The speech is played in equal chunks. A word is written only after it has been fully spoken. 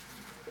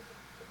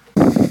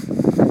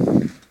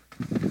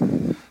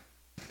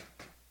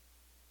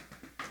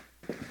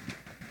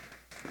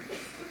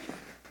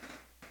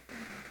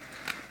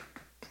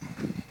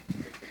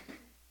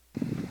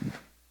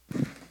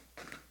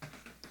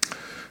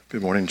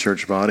Good morning,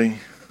 church body.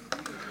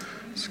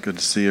 It's good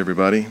to see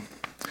everybody.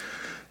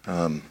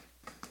 I'm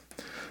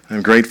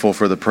grateful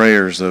for the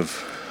prayers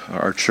of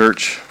our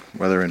church,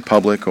 whether in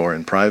public or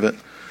in private.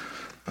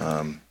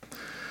 I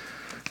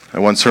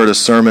once heard a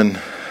sermon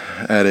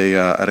at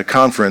a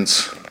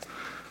conference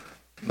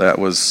that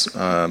was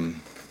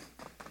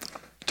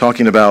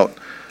talking about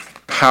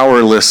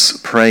powerless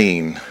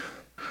praying.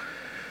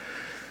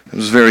 It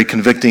was very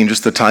convicting,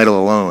 just the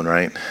title alone,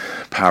 right?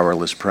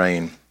 Powerless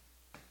praying.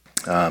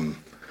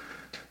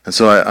 And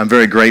so I'm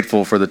very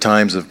grateful for the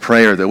times of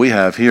prayer that we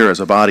have here as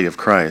a body of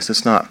Christ.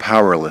 It's not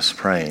powerless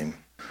praying.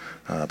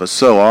 But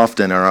so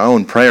often in our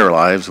own prayer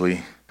lives,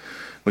 we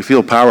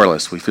feel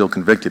powerless, we feel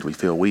convicted, we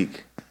feel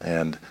weak.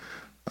 And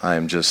I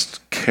am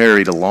just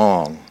carried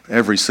along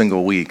every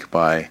single week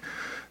by,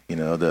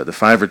 the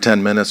 5 or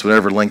 10 minutes,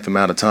 whatever length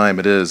amount of time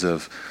it is,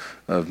 of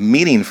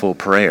meaningful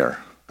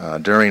prayer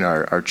during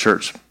our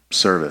church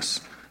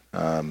service.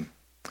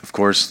 Of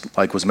course,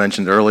 like was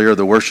mentioned earlier,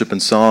 the worship and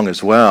song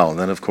as well. And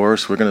then, of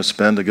course, we're going to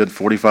spend a good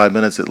 45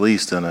 minutes at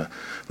least in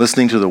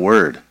listening to the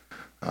Word.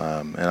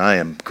 And I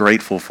am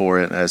grateful for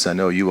it, as I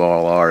know you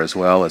all are as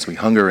well, as we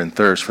hunger and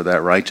thirst for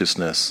that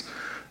righteousness,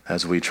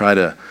 as we try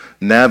to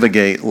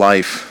navigate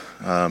life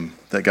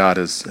that God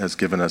has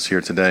given us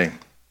here today.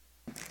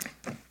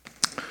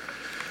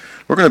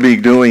 We're going to be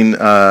doing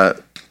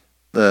the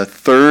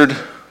third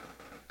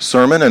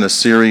sermon in a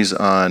series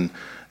on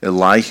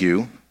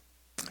Elihu.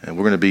 And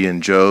we're going to be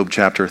in Job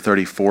chapter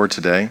 34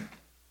 today.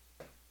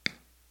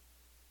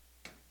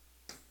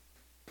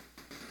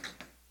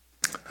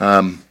 If I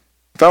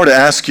were to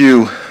ask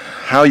you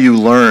how you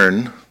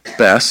learn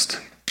best,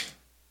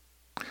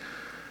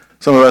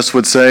 some of us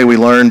would say we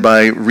learn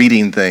by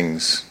reading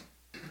things.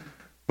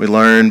 We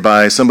learn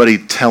by somebody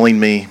telling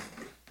me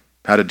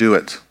how to do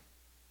it.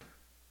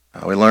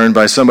 We learn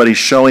by somebody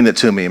showing it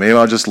to me. Maybe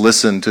I'll just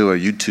listen to a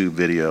YouTube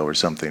video or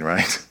something,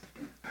 right?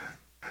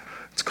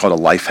 It's called a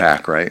life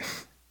hack, right?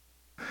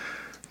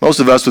 Most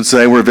of us would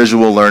say we're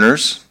visual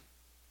learners.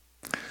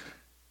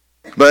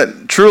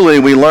 But truly,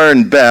 we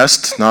learn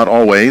best, not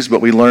always,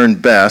 but we learn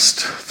best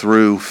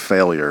through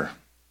failure.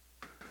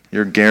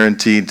 You're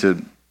guaranteed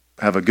to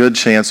have a good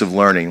chance of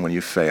learning when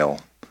you fail.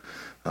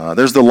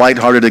 There's the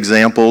lighthearted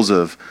examples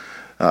of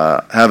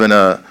having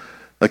a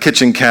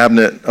kitchen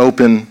cabinet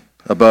open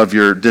above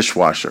your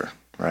dishwasher,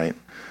 right?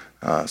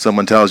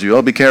 Someone tells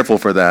you, be careful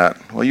for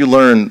that. Well, you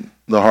learn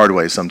the hard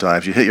way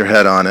sometimes. You hit your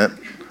head on it.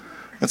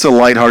 That's a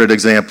lighthearted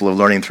example of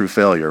learning through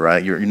failure,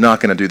 right? You're not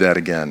going to do that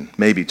again,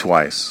 maybe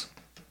twice.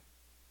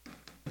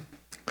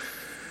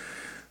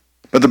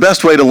 But the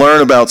best way to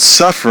learn about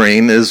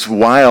suffering is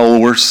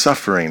while we're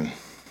suffering,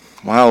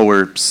 while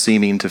we're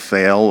seeming to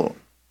fail,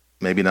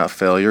 maybe not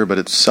failure, but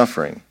it's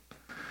suffering.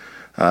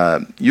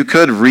 You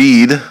could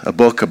read a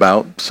book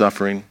about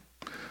suffering.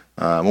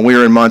 When we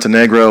were in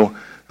Montenegro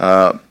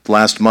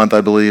last month,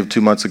 I believe,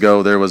 2 months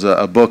ago, there was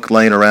a book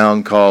laying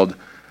around called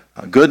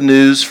Good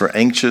News for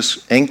Anxious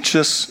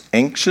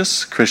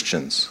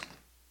Christians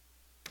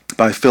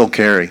by Phil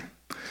Carey.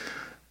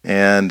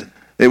 And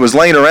it was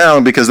laying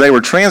around because they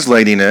were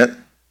translating it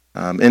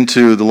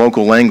into the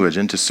local language,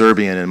 into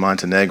Serbian and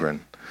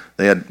Montenegrin.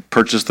 They had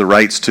purchased the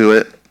rights to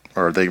it,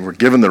 or they were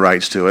given the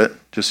rights to it.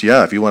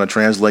 If you want to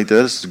translate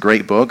this, it's a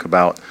great book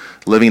about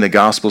living a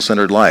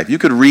gospel-centered life. You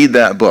could read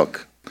that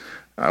book.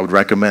 I would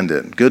recommend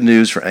it. Good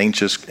News for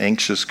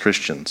Anxious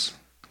Christians.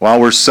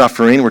 While we're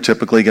suffering, we're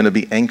typically going to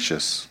be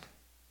anxious.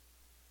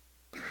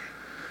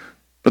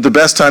 But the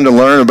best time to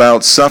learn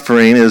about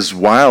suffering is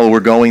while we're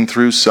going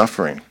through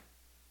suffering.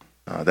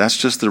 That's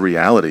just the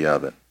reality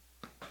of it.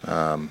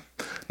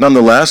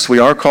 Nonetheless, we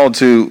are called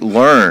to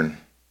learn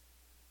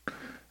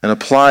and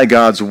apply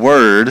God's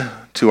word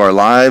to our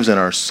lives and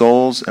our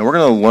souls, and we're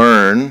going to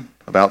learn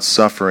about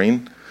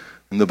suffering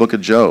in the book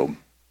of Job.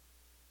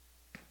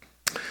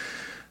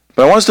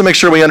 But I want us to make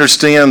sure we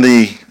understand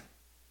the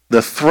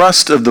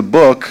thrust of the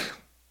book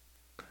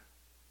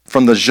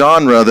from the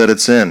genre that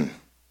it's in.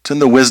 It's in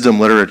the wisdom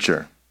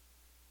literature.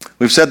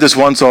 We've said this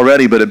once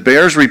already, but it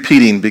bears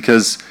repeating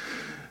because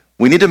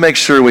we need to make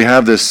sure we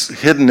have this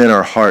hidden in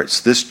our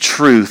hearts, this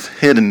truth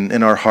hidden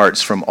in our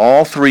hearts from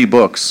all three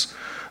books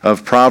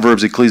of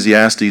Proverbs,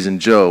 Ecclesiastes, and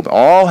Job.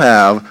 All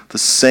have the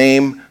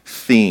same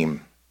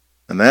theme,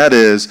 and that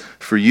is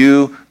for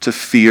you to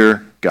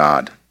fear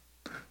God.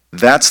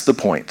 That's the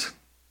point.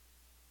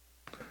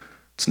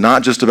 It's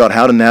not just about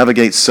how to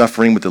navigate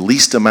suffering with the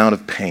least amount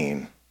of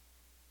pain.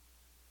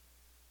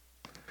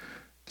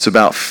 It's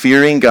about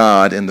fearing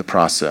God in the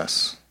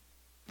process.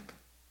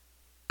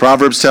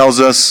 Proverbs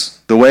tells us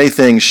the way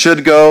things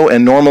should go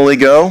and normally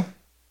go.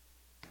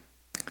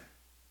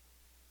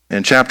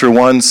 And chapter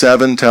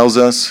 1:7 tells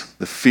us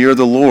the fear of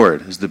the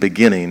Lord is the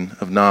beginning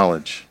of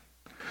knowledge.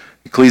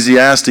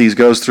 Ecclesiastes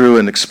goes through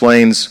and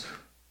explains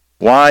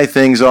why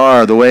things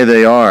are the way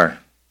they are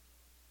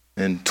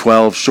in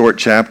 12 short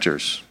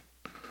chapters.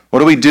 What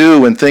do we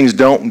do when things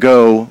don't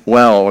go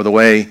well or the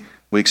way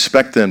we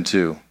expect them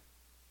to?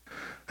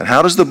 And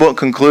how does the book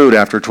conclude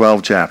after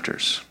 12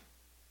 chapters?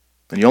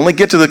 And you only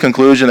get to the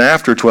conclusion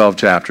after 12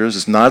 chapters.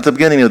 It's not at the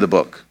beginning of the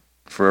book.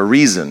 for a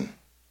reason.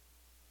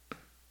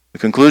 The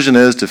conclusion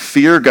is to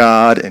fear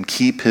God and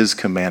keep his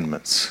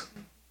commandments.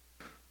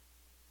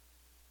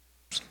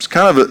 It's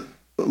kind of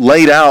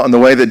laid out in the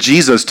way that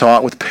Jesus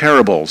taught with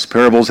parables.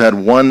 Parables had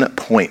one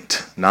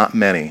point, not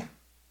many.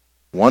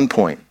 One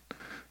point. You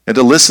had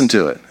to listen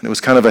to it. And it was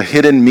kind of a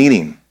hidden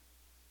meaning.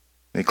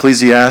 In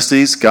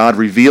Ecclesiastes, God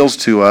reveals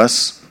to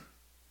us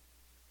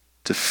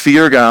to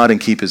fear God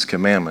and keep his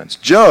commandments.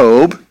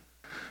 Job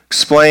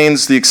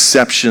explains the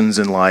exceptions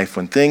in life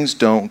when things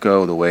don't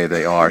go the way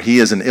they are. He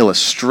is an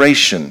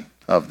illustration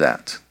of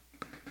that.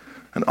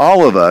 And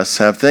all of us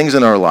have things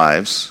in our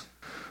lives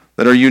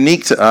that are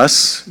unique to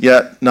us,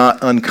 yet not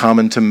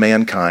uncommon to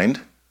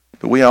mankind.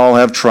 But we all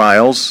have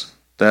trials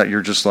that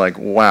you're just like,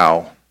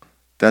 wow,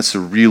 that's a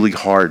really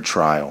hard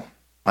trial.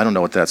 I don't know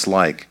what that's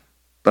like.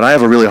 But I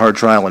have a really hard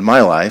trial in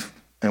my life,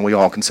 and we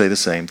all can say the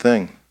same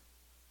thing.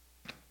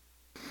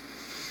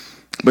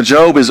 But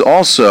Job is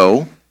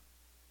also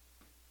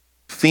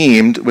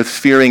themed with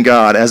fearing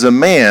God as a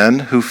man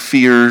who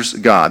fears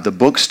God. The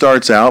book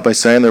starts out by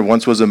saying there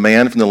once was a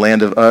man from the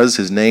land of Uz.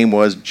 His name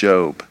was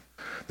Job.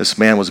 This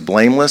man was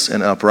blameless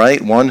and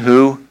upright, one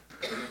who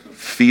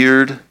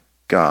feared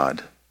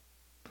God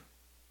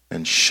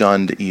and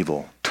shunned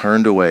evil,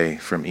 turned away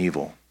from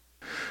evil.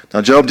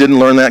 Now, Job didn't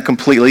learn that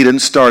completely. He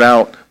didn't start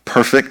out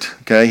perfect.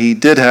 Okay, he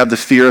did have the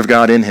fear of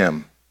God in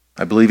him.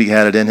 I believe he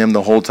had it in him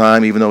the whole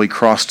time, even though he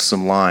crossed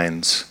some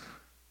lines.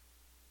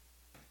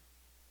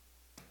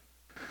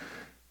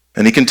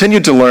 And he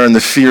continued to learn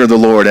the fear of the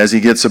Lord as he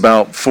gets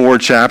about 4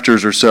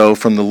 chapters or so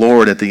from the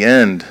Lord at the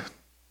end.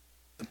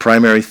 The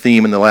primary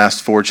theme in the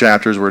last 4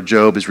 chapters where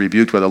Job is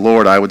rebuked by the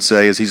Lord, I would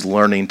say, is he's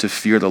learning to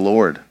fear the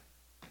Lord.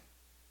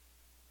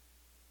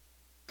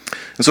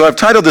 And so I've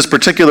titled this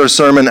particular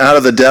sermon, Out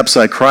of the Depths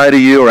I Cry to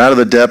You, or Out of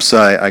the Depths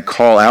I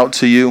Call Out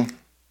to You.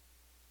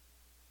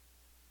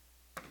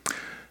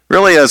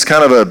 Really as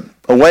kind of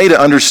a way to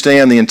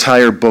understand the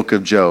entire book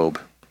of Job.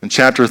 And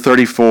chapter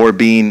 34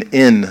 being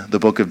in the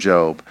book of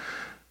Job.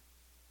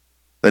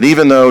 That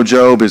even though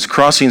Job is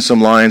crossing some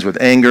lines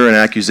with anger and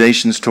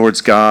accusations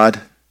towards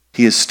God,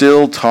 he is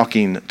still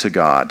talking to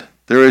God.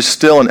 There is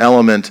still an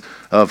element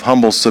of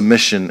humble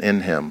submission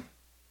in him.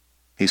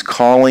 He's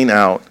calling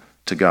out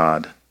to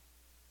God.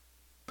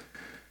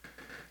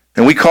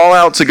 And we call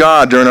out to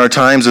God during our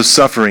times of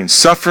suffering.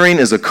 Suffering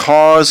is a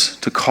cause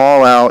to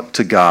call out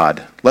to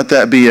God. Let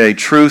that be a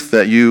truth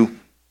that you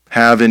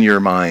have in your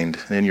mind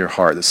and in your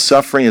heart. That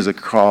suffering is a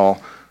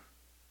call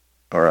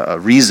or a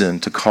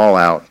reason to call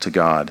out to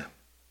God.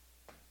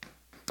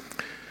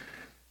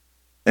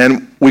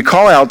 And we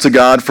call out to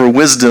God for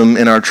wisdom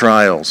in our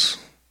trials.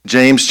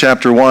 James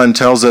chapter 1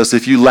 tells us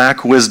if you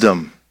lack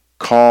wisdom,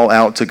 call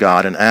out to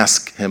God and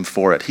ask him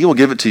for it. He will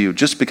give it to you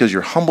just because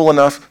you're humble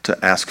enough to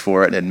ask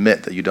for it and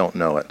admit that you don't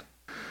know it.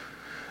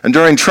 And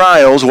during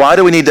trials, why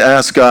do we need to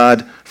ask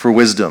God for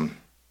wisdom?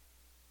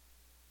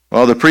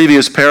 Well, the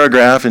previous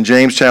paragraph in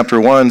James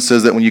chapter 1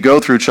 says that when you go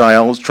through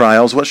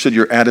trials, what should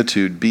your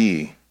attitude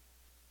be?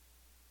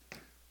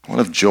 One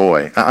of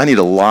joy. I need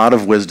a lot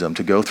of wisdom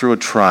to go through a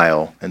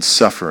trial and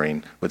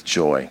suffering with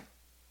joy.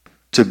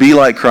 To be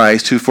like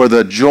Christ, who for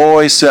the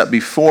joy set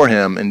before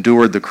him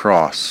endured the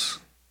cross.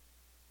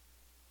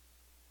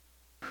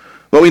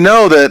 But we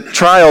know that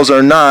trials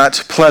are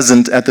not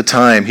pleasant at the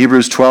time.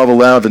 Hebrews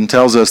 12:11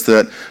 tells us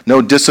that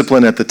no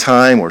discipline at the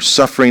time, or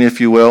suffering, if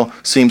you will,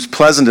 seems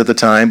pleasant at the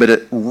time, but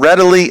it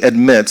readily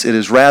admits it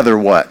is rather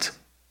what?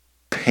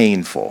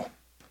 Painful.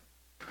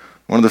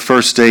 One of the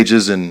first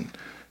stages in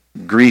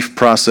grief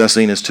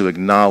processing is to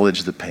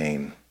acknowledge the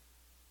pain.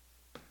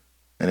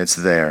 And it's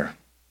there.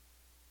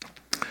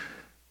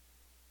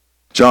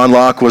 John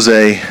Locke was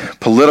a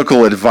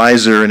political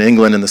advisor in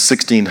England in the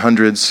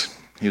 1600s.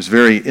 He was a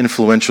very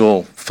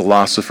influential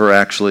philosopher,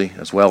 actually,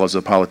 as well as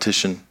a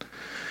politician.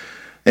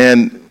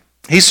 And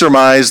he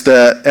surmised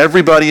that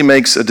everybody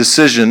makes a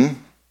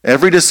decision.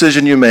 Every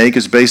decision you make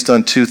is based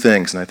on 2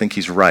 things, and I think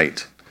he's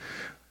right.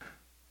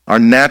 Our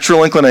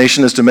natural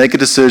inclination is to make a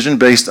decision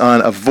based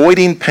on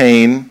avoiding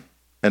pain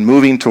and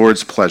moving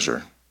towards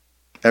pleasure.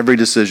 Every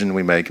decision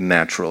we make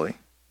naturally.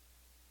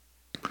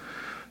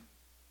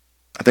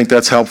 I think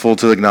that's helpful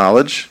to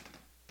acknowledge.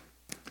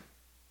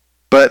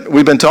 But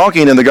we've been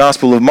talking in the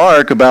Gospel of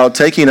Mark about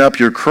taking up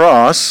your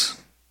cross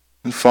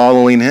and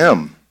following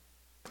him.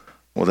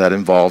 Well, that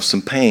involves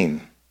some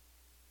pain.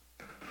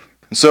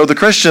 And so the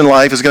Christian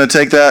life is going to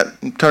take that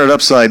and turn it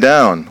upside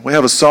down. We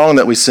have a song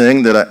that we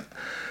sing that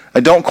I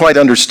don't quite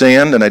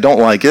understand, and I don't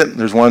like it.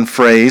 There's one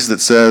phrase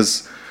that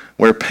says,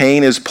 where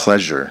pain is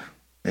pleasure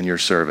in your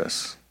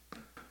service.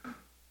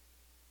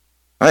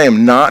 I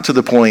am not to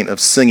the point of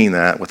singing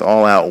that with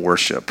all-out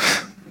worship.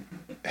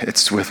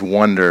 It's with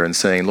wonder and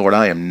saying, Lord,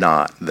 I am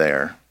not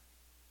there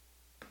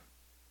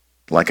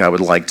like I would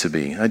like to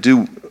be.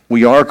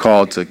 We are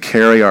called to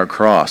carry our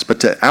cross, but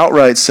to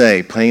outright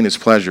say pain is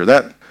pleasure,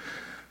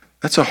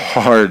 that's a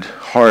hard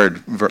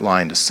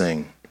line to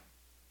sing.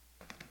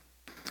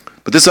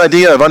 But this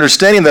idea of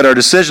understanding that our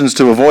decisions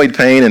to avoid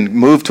pain and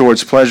move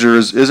towards pleasure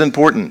is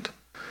important.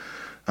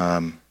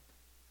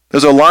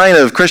 There's a line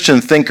of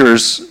Christian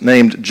thinkers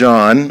named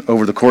John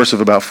over the course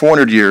of about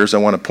 400 years I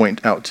want to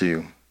point out to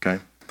you.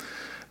 Okay,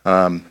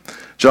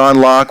 John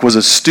Locke was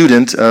a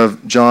student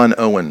of John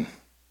Owen,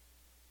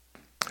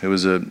 who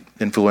was an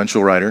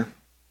influential writer.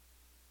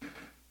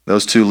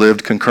 Those two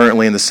lived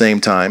concurrently in the same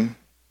time.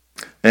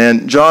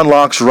 And John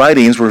Locke's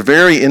writings were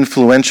very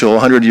influential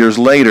 100 years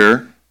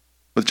later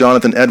with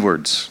Jonathan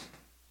Edwards.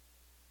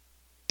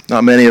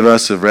 Not many of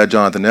us have read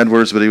Jonathan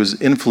Edwards, but he was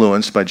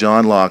influenced by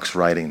John Locke's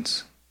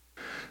writings.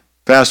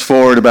 Fast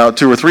forward about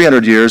 200 or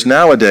 300 years,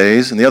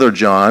 nowadays, and the other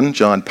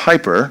John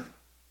Piper,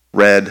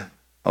 read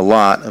a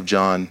lot of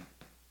John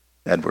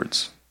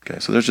Edwards. Okay,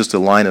 so there's just a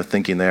line of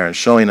thinking there and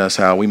showing us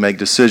how we make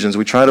decisions.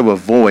 We try to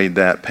avoid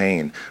that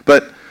pain.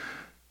 But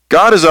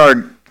God is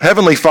our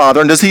Heavenly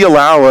Father, and does He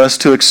allow us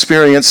to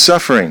experience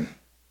suffering?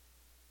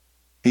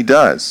 He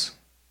does.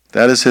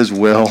 That is His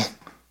will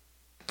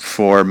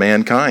for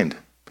mankind.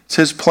 It's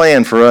His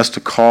plan for us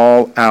to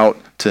call out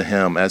to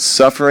Him, as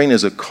suffering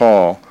is a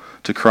call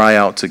to cry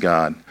out to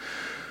God.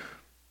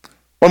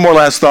 One more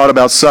last thought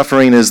about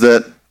suffering is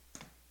that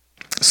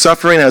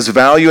suffering has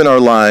value in our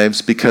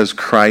lives because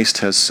Christ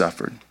has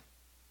suffered.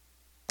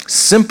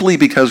 Simply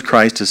because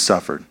Christ has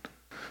suffered.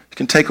 You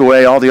can take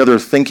away all the other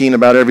thinking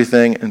about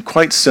everything, and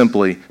quite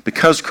simply,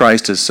 because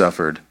Christ has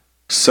suffered,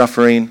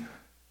 suffering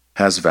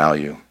has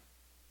value.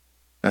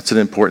 That's an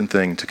important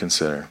thing to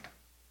consider.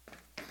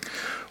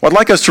 Well, I'd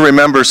like us to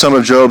remember some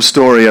of Job's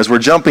story as we're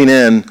jumping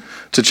in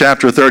to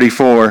chapter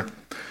 34.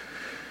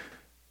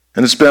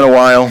 And it's been a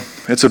while.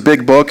 It's a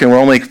big book, and we're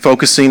only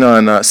focusing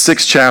on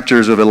 6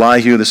 chapters of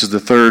Elihu. This is the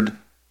 3rd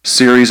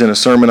series in a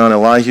sermon on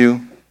Elihu.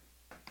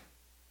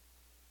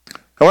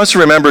 I want us to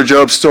remember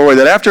Job's story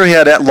that after he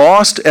had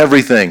lost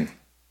everything,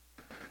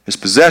 his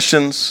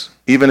possessions,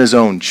 even his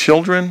own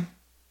children,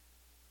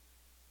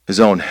 his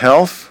own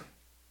health,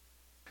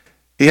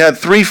 he had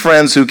 3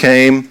 friends who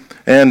came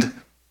and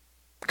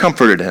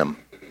comforted him.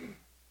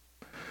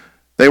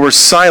 They were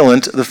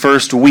silent the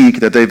first week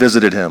that they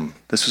visited him.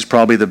 This was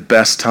probably the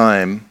best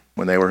time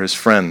when they were his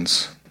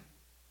friends.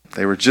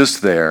 They were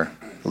just there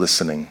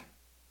listening.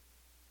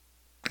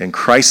 In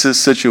crisis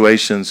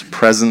situations,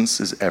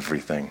 presence is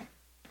everything.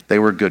 They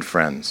were good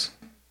friends.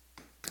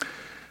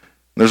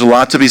 There's a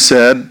lot to be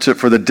said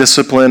for the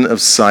discipline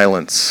of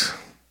silence.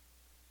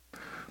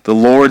 The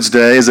Lord's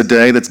Day is a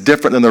day that's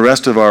different than the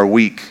rest of our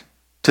week.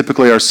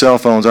 Typically, our cell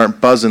phones aren't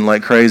buzzing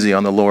like crazy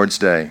on the Lord's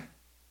Day.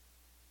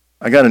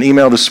 I got an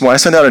email this morning. I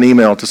sent out an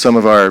email to some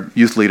of our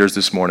youth leaders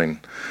this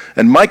morning.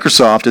 And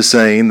Microsoft is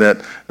saying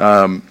that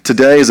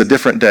today is a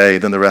different day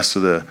than the rest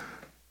of the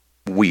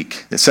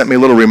week. It sent me a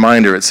little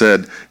reminder. It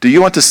said, do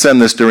you want to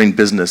send this during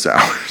business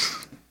hours?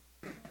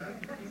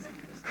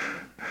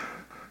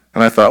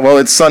 And I thought, well,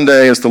 it's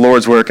Sunday, it's the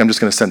Lord's work, I'm just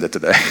going to send it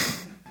today.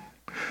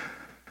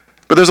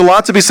 But there's a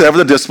lot to be said for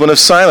the discipline of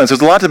silence.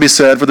 There's a lot to be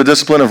said for the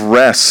discipline of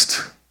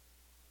rest.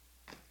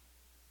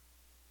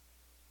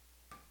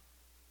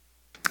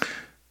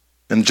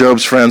 And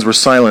Job's friends were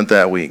silent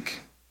that week.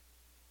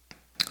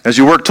 As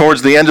you work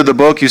towards the end of the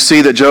book, you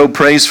see that Job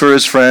prays for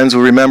his friends.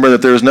 We remember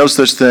that there is no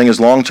such thing as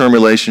long-term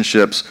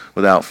relationships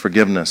without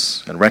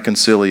forgiveness and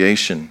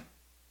reconciliation.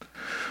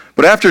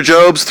 But after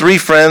Job's 3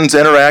 friends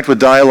interact with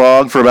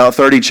dialogue for about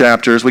 30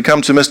 chapters, we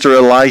come to Mr.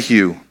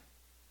 Elihu.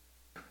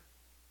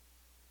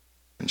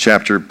 In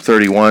chapter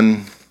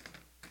 31,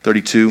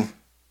 32.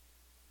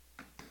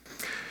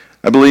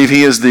 I believe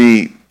he is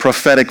the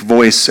prophetic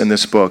voice in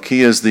this book.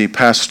 He is the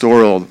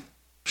pastoral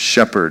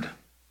shepherd,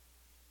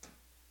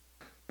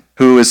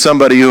 who is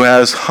somebody who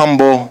has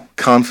humble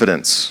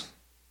confidence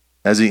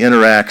as he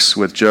interacts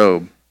with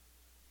Job,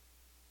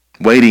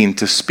 waiting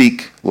to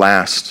speak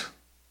last.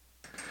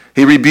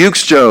 He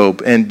rebukes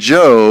Job, and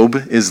Job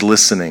is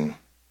listening.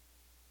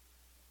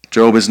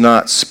 Job is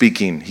not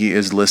speaking, he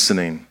is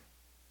listening.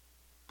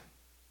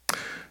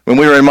 When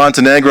we were in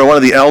Montenegro, one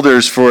of the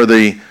elders for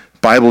the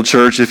Bible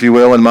church, if you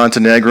will, in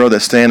Montenegro,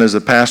 that Stan is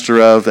a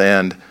pastor of,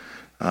 and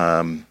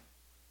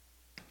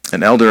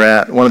an elder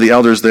at, one of the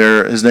elders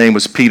there, his name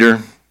was Peter.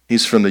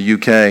 He's from the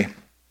UK.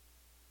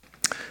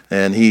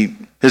 And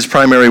his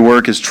primary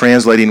work is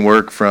translating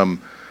work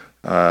from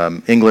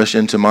English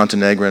into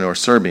Montenegrin or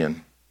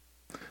Serbian.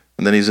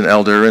 And then he's an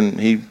elder, and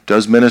he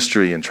does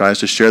ministry and tries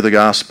to share the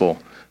gospel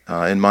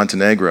in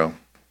Montenegro.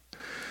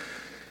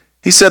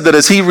 He said that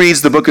as he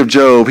reads the book of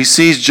Job, he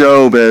sees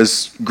Job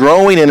as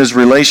growing in his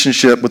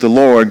relationship with the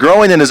Lord,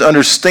 growing in his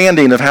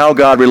understanding of how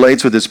God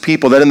relates with his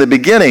people, that in the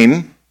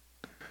beginning,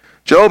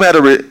 Job had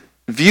a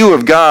view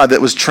of God that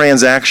was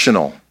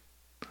transactional.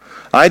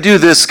 I do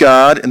this,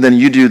 God, and then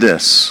you do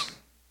this.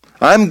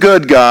 I'm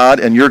good, God,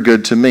 and you're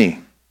good to me.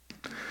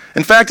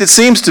 In fact, it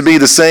seems to be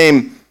the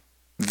same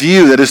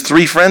view that his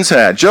 3 friends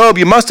had. Job,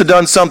 you must have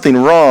done something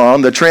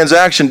wrong. The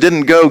transaction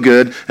didn't go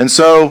good, and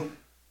so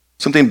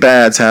something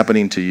bad's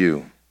happening to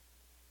you.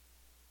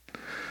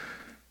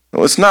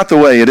 Well, it's not the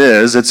way it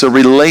is. It's a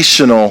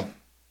relational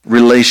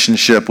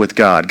relationship with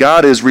God.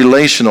 God is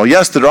relational.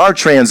 Yes, there are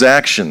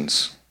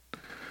transactions.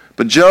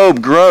 But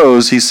Job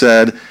grows, he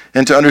said,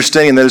 into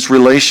understanding that it's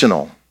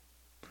relational.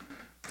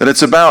 that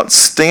it's about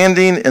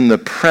standing in the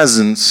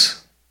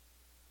presence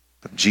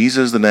of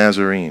Jesus the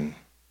Nazarene.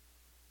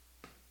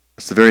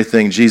 That's the very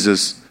thing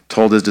Jesus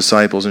told his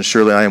disciples, and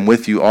surely I am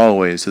with you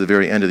always to the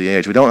very end of the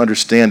age. We don't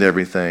understand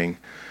everything,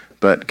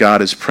 but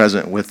God is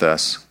present with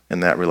us in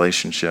that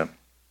relationship.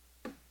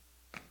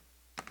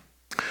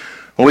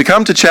 When we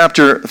come to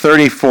chapter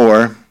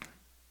 34,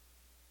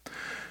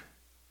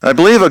 I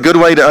believe a good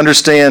way to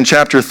understand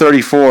chapter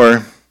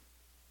 34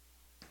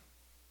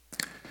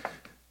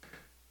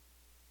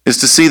 is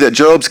to see that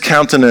Job's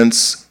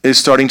countenance is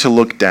starting to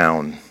look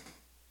down.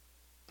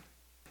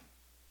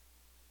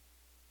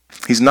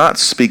 He's not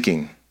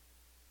speaking.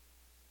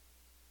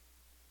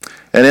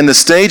 And in the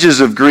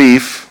stages of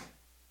grief,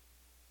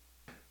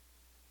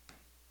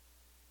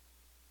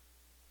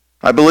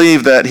 I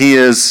believe that he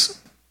is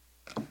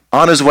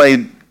on his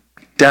way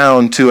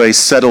down to a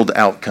settled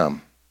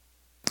outcome.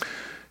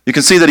 You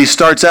can see that he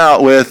starts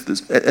out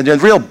with, and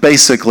real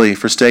basically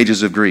for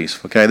stages of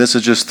grief, okay? This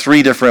is just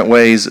 3 different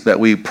ways that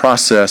we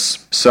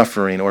process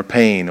suffering or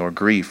pain or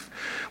grief.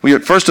 We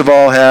first of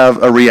all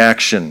have a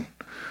reaction.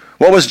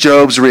 What was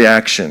Job's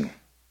reaction?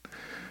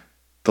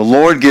 The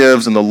Lord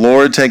gives and the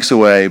Lord takes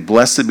away.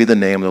 Blessed be the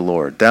name of the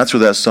Lord. That's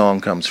where that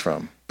song comes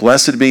from.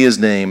 Blessed be his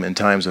name in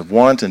times of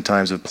want and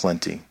times of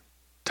plenty,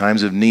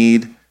 times of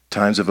need,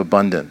 times of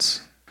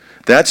abundance.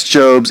 That's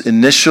Job's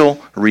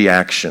initial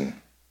reaction.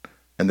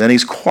 And then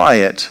he's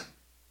quiet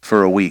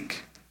for a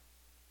week,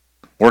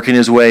 working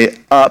his way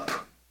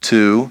up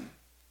to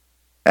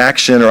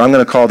action, or I'm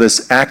going to call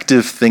this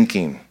active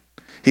thinking.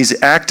 He's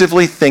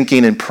actively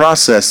thinking and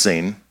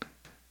processing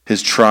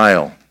his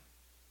trial.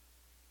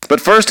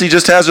 But first, he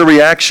just has a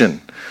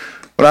reaction.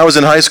 When I was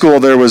in high school,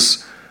 there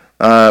was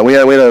we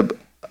had a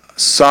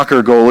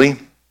soccer goalie,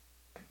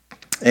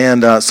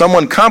 and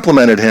someone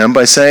complimented him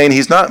by saying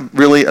he's not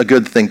really a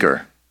good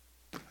thinker.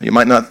 You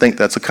might not think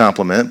that's a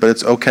compliment, but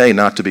it's okay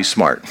not to be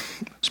smart.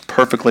 It's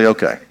perfectly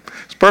okay.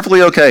 It's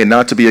perfectly okay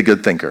not to be a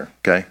good thinker,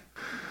 okay?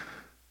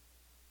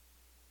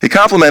 He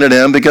complimented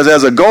him because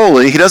as a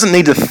goalie, he doesn't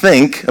need to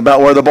think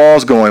about where the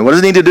ball's going. What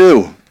does he need to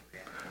do?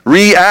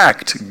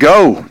 React.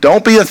 Go.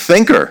 Don't be a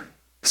thinker.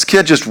 This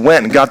kid just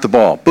went and got the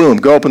ball. Boom,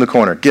 go open the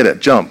corner. Get it.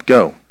 Jump.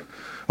 Go.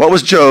 What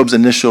was Job's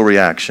initial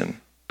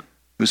reaction?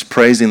 He was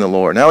praising the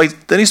Lord.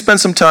 Then he spent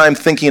some time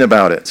thinking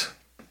about it.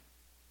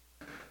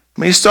 I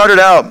mean, he started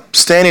out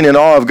standing in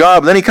awe of God,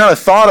 but then he kind of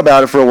thought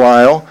about it for a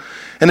while.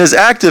 In his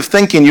active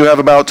thinking, you have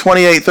about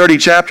 28, 30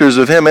 chapters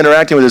of him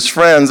interacting with his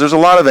friends. There's a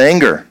lot of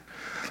anger.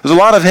 There's a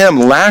lot of him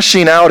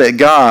lashing out at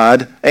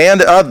God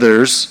and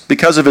others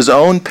because of his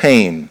own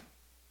pain.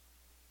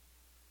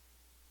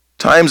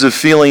 Times of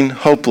feeling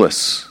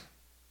hopeless.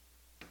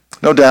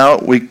 No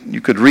doubt,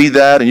 you could read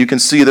that and you can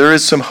see there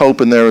is some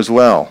hope in there as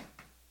well.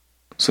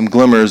 Some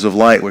glimmers of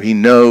light where he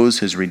knows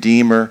his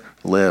Redeemer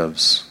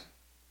lives.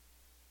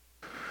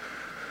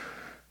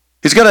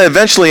 He's going to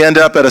eventually end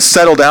up at a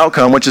settled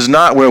outcome, which is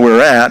not where we're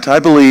at. I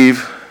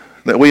believe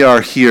that we are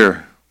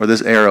here where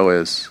this arrow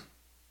is.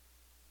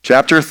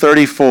 Chapter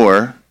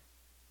 34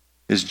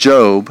 is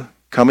Job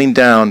coming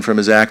down from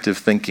his active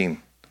thinking,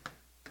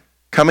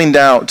 coming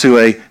down to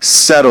a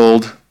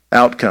settled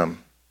outcome.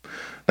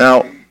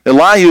 Now,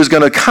 Elihu is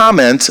going to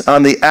comment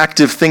on the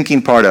active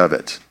thinking part of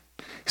it.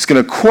 He's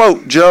going to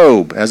quote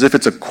Job as if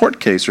it's a court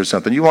case or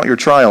something. You want your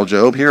trial,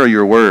 Job? Here are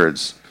your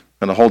words.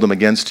 I'm going to hold them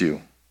against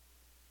you.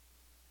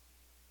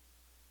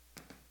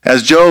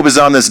 As Job is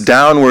on this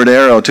downward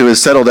arrow to his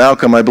settled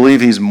outcome, I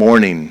believe he's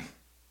mourning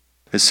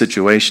his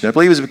situation. I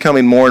believe he's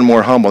becoming more and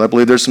more humble. I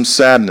believe there's some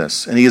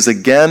sadness. And he is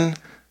again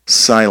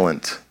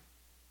silent.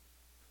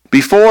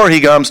 Before he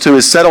comes to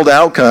his settled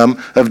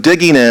outcome of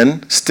digging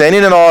in,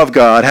 standing in awe of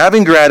God,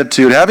 having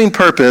gratitude, having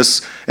purpose,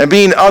 and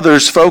being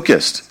others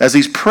focused as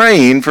he's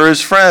praying for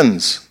his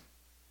friends.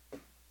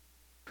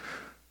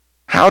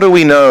 How do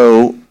we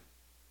know?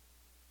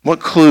 What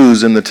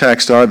clues in the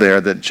text are there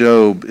that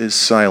Job is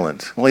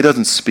silent? Well, he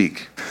doesn't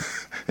speak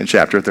in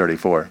chapter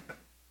 34.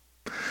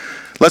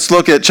 Let's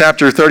look at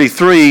chapter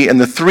 33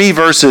 and the 3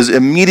 verses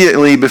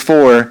immediately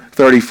before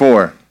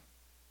 34.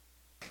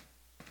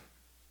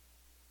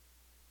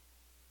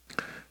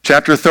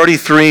 Chapter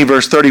 33,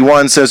 verse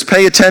 31 says,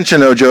 "Pay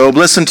attention, O Job,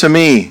 listen to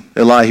me,"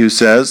 Elihu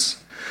says.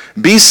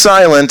 "Be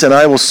silent and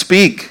I will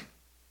speak."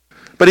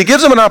 But he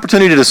gives him an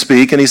opportunity to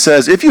speak, and he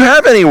says, "If you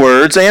have any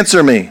words,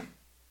 answer me.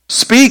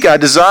 Speak, I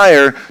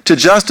desire to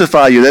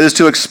justify you," that is,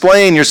 to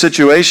explain your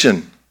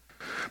situation.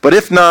 "But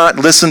if not,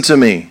 listen to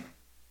me.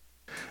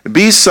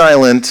 Be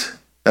silent,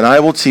 and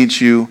I will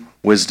teach you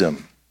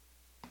wisdom."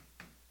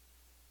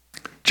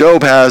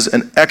 Job has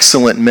an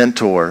excellent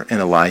mentor in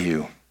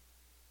Elihu.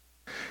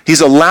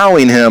 He's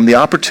allowing him the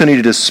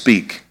opportunity to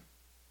speak.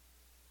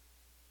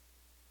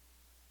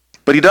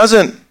 But he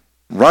doesn't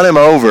run him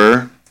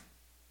over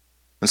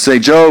and say,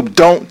 "Job,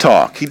 don't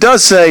talk." He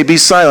does say, "Be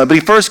silent," but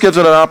he first gives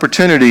him an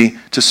opportunity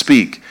to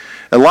speak.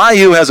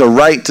 Elihu has a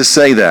right to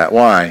say that.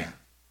 Why?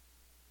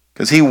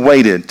 Because he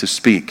waited to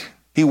speak.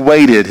 He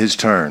waited his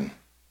turn.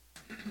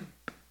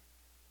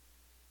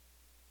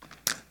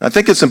 I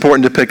think it's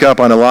important to pick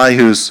up on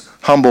Elihu's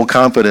humble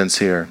confidence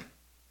here.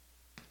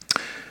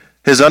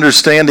 his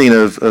understanding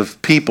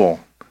of people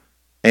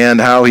and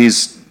how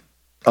he's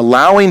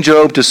allowing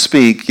Job to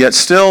speak, yet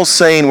still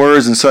saying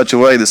words in such a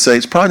way that say,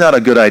 it's probably not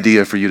a good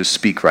idea for you to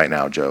speak right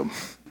now, Job.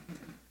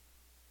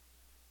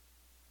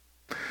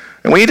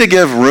 And we need to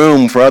give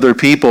room for other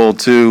people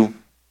to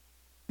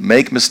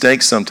make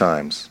mistakes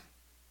sometimes.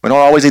 We don't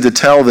always need to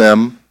tell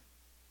them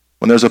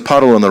when there's a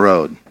puddle in the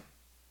road.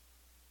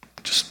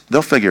 Just,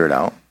 they'll figure it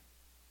out.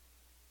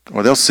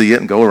 Or they'll see it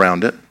and go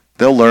around it.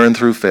 They'll learn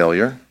through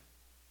failure.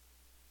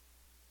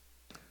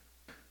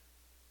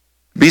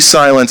 Be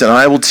silent and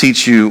I will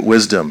teach you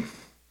wisdom.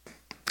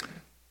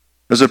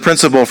 There's a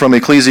principle from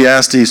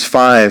Ecclesiastes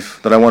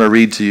 5 that I want to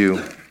read to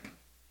you.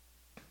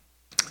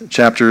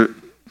 Chapter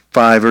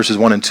 5, verses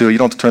 1 and 2. You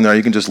don't have to turn there.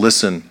 You can just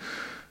listen.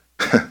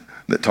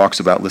 That talks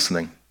about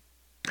listening.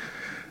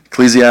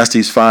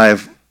 Ecclesiastes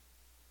 5,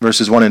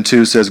 verses 1 and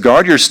 2 says,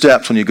 guard your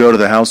steps when you go to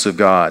the house of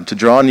God. To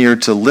draw near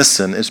to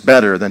listen is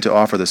better than to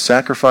offer the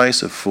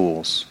sacrifice of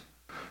fools,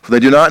 for they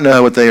do not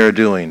know what they are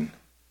doing.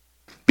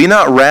 Be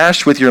not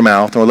rash with your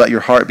mouth, nor let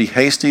your heart be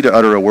hasty to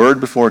utter a word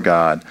before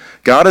God.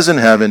 God is in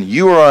heaven,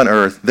 you are on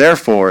earth,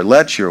 therefore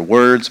let your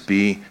words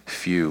be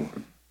few.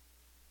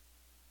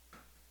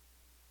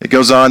 It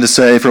goes on to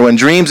say, for when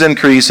dreams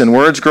increase and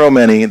words grow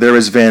many, there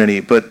is vanity,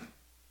 but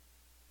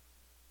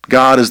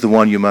God is the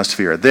one you must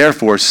fear.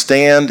 Therefore,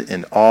 stand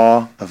in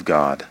awe of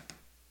God.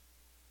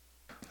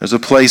 There's a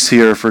place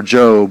here for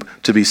Job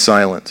to be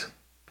silent.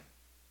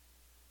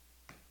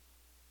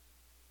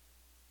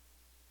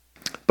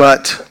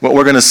 But what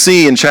we're going to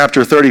see in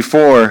chapter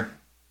 34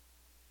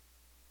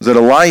 is that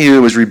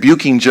Elihu is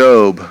rebuking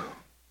Job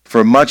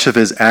for much of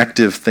his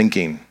active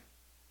thinking.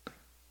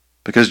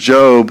 Because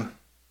Job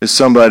is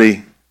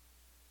somebody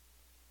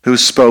who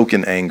spoke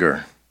in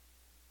anger.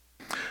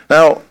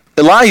 Now,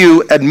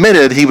 Elihu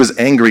admitted he was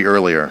angry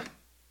earlier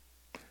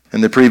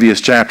in the previous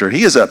chapter.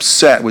 He is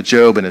upset with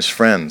Job and his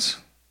friends.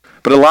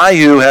 But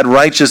Elihu had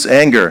righteous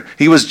anger.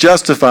 He was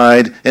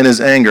justified in his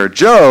anger.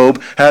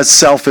 Job has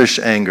selfish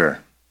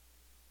anger.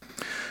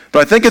 But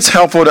I think it's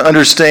helpful to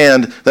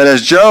understand that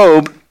as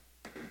Job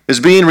is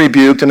being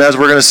rebuked, and as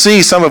we're going to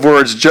see some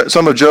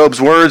of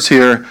Job's words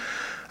here,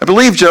 I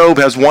believe Job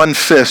has one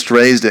fist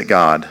raised at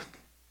God.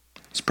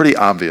 It's pretty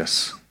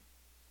obvious.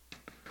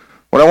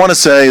 What I want to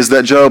say is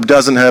that Job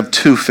doesn't have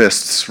two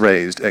fists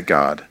raised at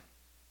God.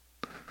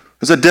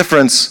 There's a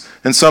difference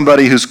in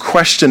somebody who's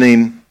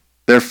questioning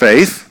their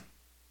faith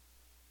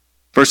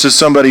versus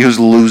somebody who's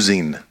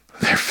losing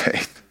their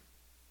faith.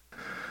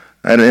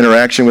 I had an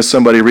interaction with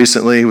somebody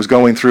recently who was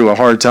going through a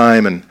hard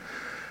time, and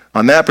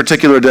on that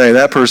particular day,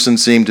 that person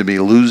seemed to be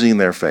losing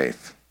their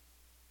faith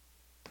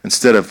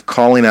instead of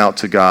calling out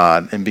to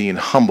God and being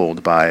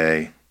humbled by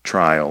a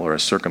trial or a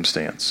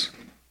circumstance.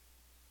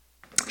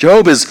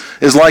 Job is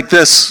like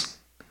this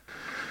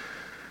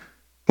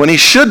when he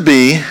should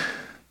be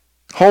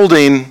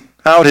holding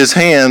out his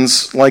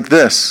hands like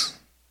this.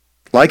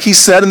 Like he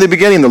said in the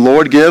beginning, the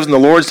Lord gives and the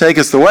Lord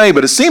taketh away,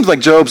 but it seems like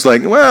Job's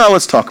like, well,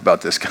 let's talk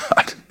about this,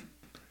 God.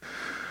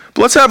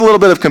 But let's have a little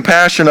bit of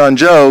compassion on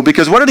Job,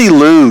 because what did he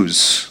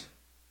lose?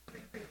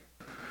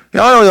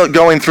 Not only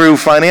going through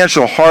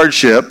financial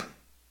hardship,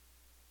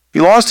 he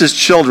lost his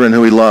children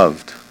who he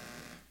loved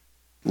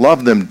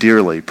them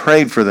dearly,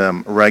 prayed for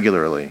them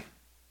regularly.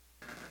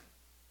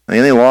 And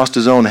then he lost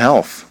his own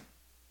health,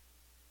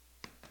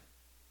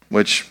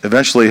 which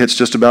eventually hits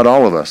just about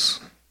all of us.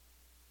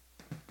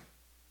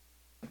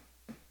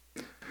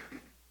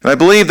 And I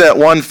believe that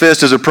one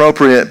fist is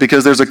appropriate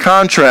because there's a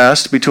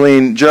contrast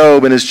between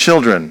Job and his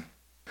children.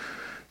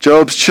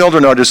 Job's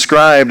children are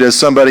described as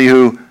somebody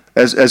who,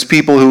 as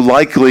people who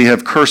likely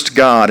have cursed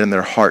God in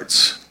their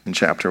hearts in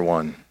chapter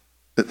 1.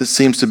 This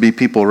seems to be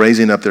people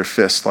raising up their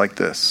fists like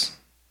this.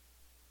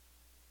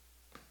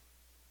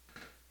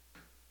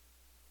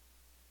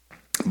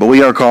 But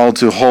we are called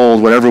to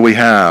hold whatever we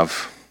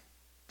have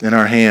in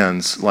our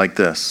hands like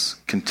this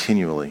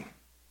continually.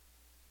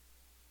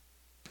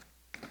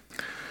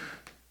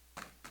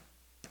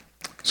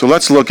 So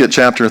let's look at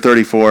chapter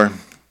 34,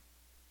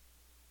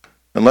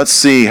 and let's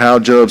see how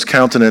Job's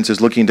countenance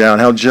is looking down,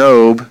 how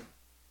Job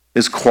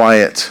is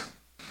quiet.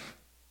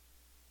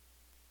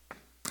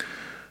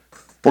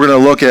 We're going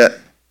to look at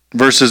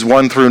verses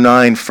 1 through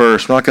 9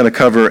 first. We're not going to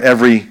cover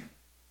every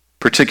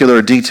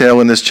particular detail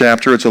in this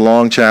chapter. It's a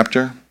long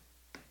chapter.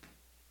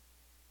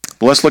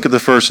 But let's look at the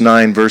first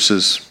 9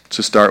 verses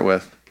to start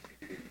with.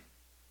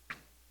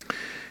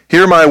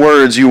 Hear my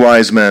words, you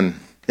wise men,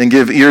 and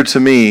give ear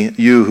to me,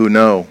 you who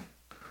know.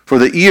 For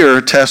the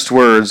ear tests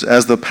words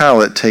as the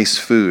palate tastes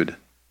food.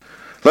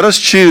 Let us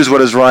choose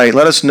what is right.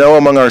 Let us know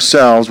among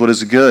ourselves what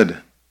is good.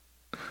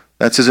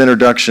 That's his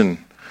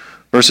introduction.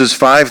 Verses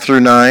 5 through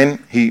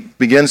 9, he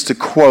begins to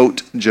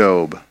quote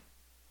Job.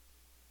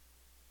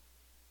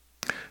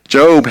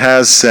 Job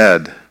has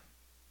said,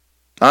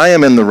 I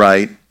am in the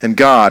right, and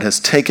God has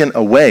taken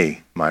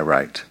away my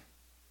right.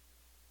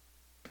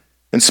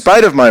 In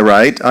spite of my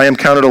right, I am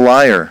counted a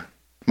liar.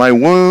 My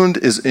wound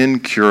is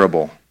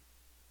incurable,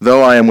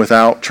 though I am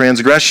without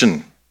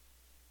transgression.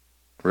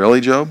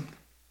 Really, Job?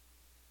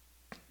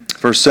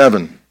 Verse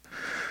 7.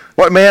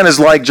 What man is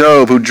like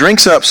Job, who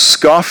drinks up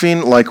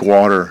scoffing like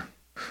water,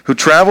 who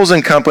travels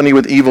in company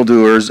with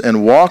evildoers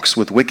and walks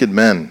with wicked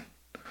men?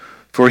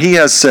 For he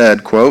has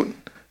said, quote,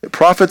 "It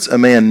profits a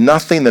man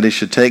nothing that he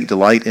should take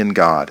delight in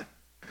God."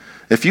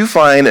 If you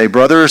find a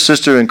brother or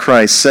sister in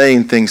Christ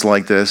saying things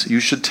like this, you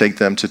should take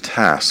them to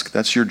task.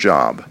 That's your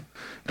job.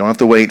 You don't have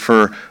to wait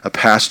for a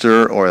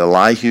pastor or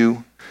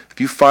Elihu. If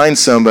you find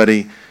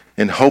somebody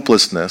in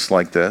hopelessness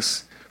like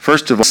this,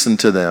 first of all, listen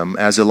to them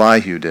as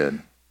Elihu did,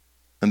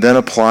 and then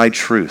apply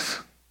truth.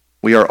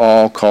 We are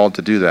all called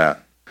to do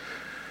that.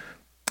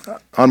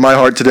 On my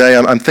heart today,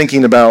 I'm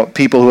thinking about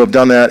people who have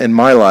done that in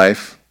my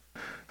life.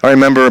 I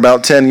remember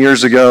about 10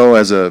 years ago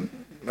as a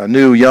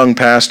new young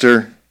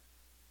pastor,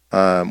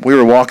 we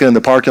were walking in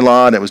the parking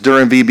lot, and it was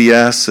during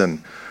VBS,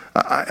 and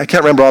I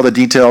can't remember all the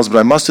details, but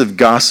I must have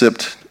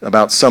gossiped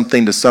about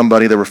something to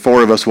somebody. There were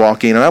 4 of us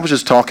walking, and I was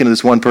just talking to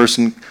this one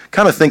person,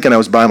 kind of thinking I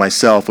was by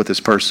myself with this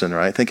person,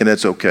 right? Thinking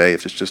it's okay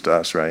if it's just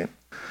us, right?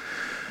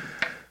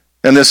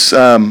 And this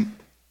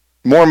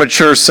more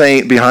mature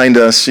saint behind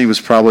us, she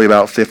was probably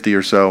about 50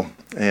 or so,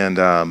 and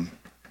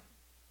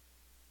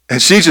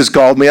she just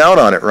called me out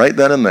on it right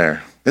then and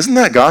there. Isn't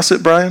that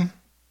gossip, Brian?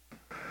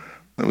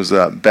 It was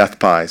Beth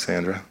Pye,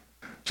 Sandra.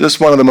 Just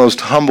one of the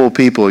most humble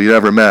people you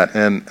ever met.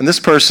 And this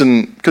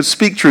person could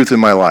speak truth in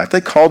my life.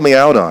 They called me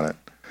out on it.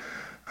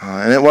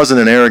 And it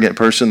wasn't an arrogant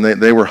person.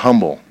 They were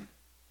humble.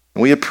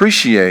 And we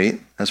appreciate,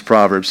 as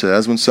Proverbs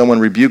says, when someone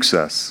rebukes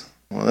us.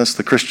 Well, that's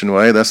the Christian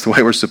way. That's the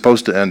way we're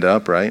supposed to end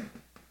up, right?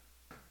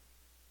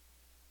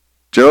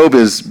 Job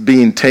is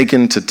being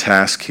taken to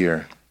task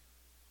here.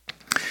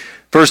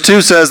 Verse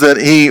 2 says that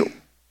he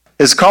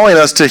is calling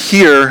us to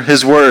hear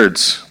his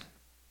words.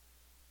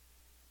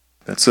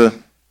 That's a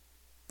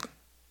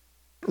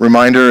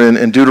reminder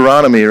in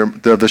Deuteronomy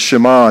of the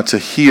Shema, to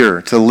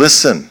hear, to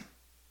listen.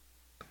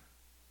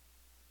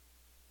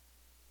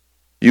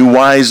 You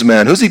wise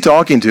men. Who's he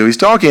talking to? He's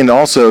talking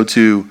also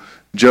to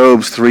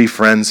Job's 3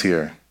 friends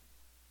here.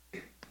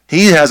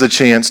 He has a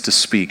chance to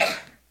speak.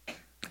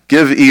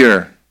 Give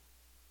ear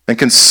and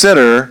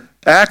consider,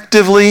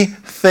 actively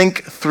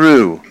think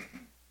through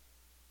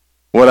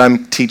what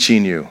I'm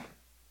teaching you.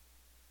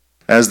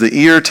 As the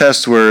ear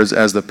tests words,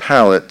 as the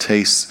palate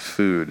tastes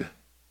food.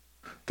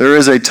 There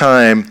is a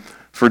time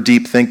for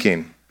deep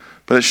thinking,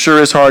 but it sure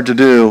is hard to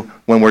do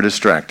when we're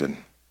distracted.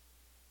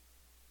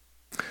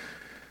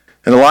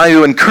 And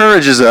Elihu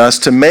encourages us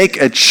to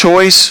make a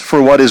choice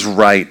for what is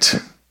right.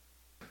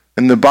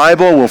 And the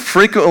Bible will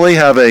frequently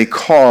have a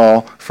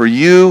call for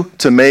you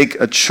to make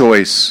a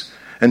choice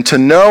and to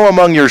know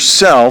among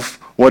yourself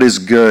what is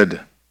good.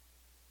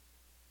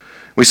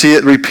 We see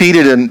it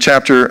repeated in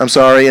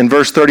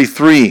verse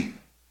 33.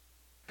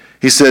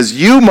 He says,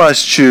 "You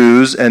must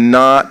choose and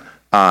not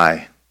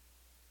I."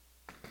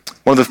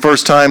 One of the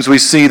first times we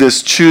see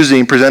this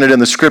choosing presented in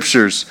the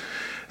scriptures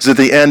is at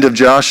the end of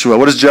Joshua.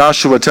 What does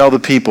Joshua tell the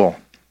people?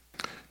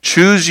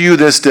 Choose you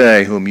this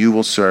day whom you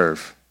will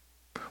serve.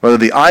 Whether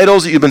the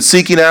idols that you've been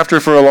seeking after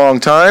for a long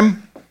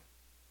time,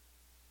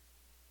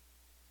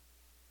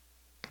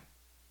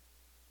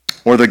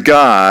 or the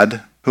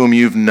God whom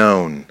you've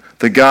known,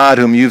 the God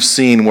whom you've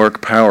seen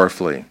work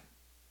powerfully.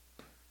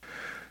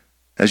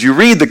 As you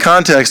read the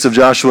context of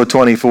Joshua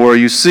 24,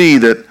 you see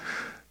that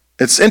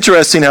it's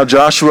interesting how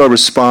Joshua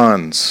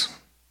responds.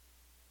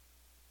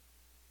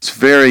 It's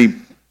very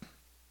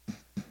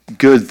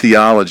good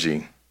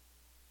theology.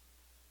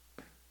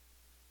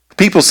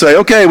 People say,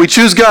 okay, we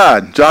choose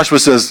God. Joshua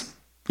says,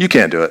 you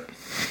can't do it.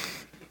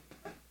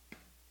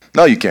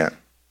 No, you can't.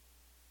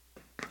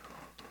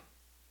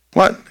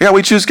 What? Yeah,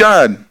 we choose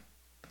God.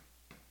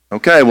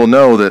 Okay, well,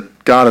 know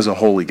that God is a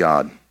holy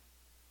God.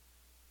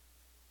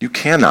 You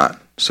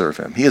cannot serve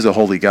him. He is a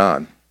holy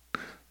God.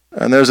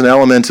 And there's an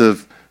element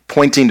of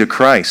pointing to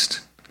Christ.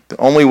 The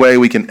only way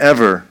we can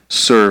ever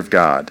serve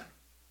God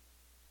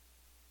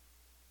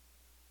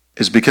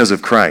is because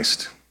of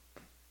Christ.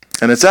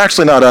 And it's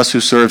actually not us who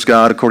serves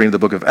God according to the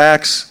book of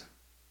Acts.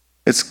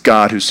 It's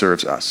God who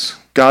serves us.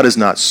 God is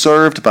not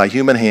served by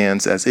human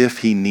hands as if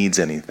he needs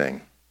anything.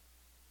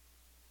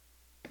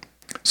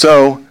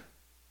 So,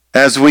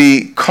 as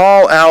we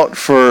call out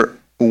for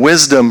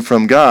wisdom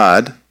from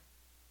God,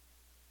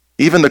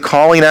 even the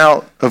calling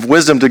out of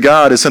wisdom to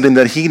God is something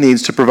that he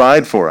needs to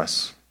provide for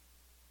us.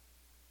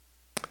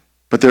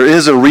 But there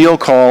is a real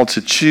call to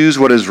choose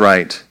what is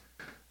right.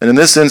 And in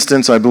this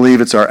instance, I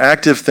believe it's our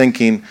active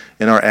thinking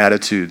and our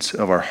attitudes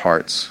of our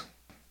hearts.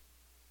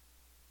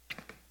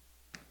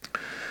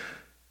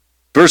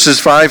 Verses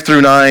 5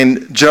 through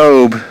 9,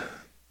 Job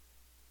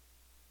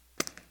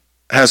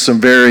has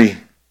some very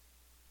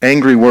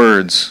angry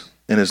words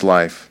in his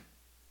life.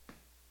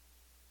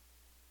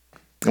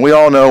 And we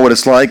all know what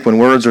it's like when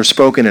words are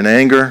spoken in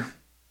anger.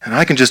 And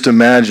I can just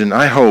imagine,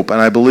 I hope, and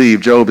I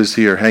believe Job is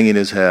here hanging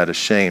his head,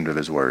 ashamed of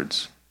his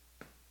words.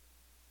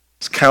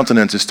 His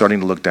countenance is starting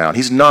to look down.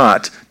 He's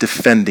not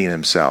defending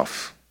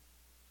himself.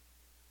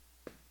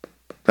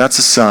 That's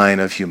a sign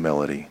of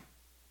humility.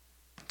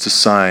 It's a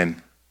sign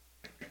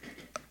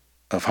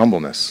of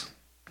humbleness.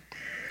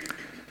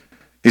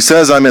 He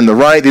says, I'm in the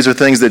right. These are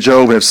things that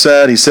Job has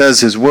said. He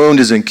says his wound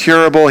is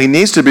incurable. He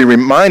needs to be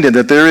reminded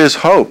that there is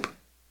hope,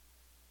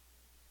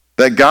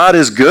 that God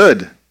is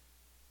good.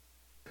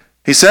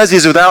 He says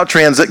he's without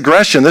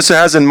transgression. This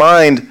has in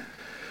mind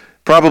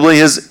probably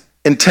his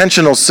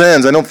intentional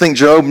sins. I don't think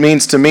Job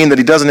means to mean that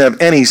he doesn't have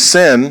any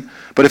sin,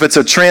 but if it's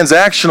a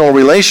transactional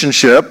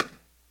relationship,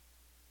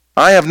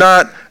 I have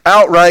not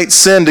outright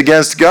sinned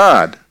against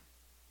God,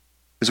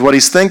 is what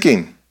he's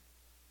thinking.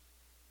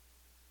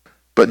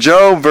 But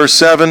Job, verse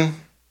 7,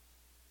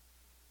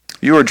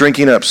 you are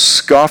drinking up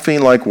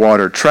scoffing like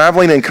water,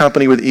 traveling in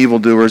company with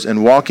evildoers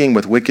and walking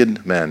with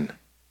wicked men.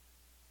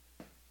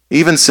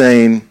 Even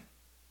saying,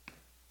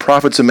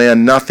 profits a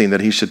man nothing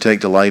that he should take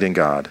delight in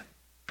God.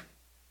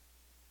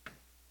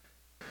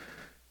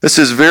 This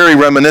is very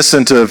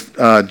reminiscent of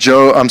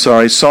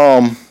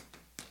Psalm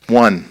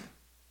 1.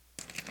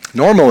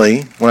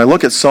 Normally, when I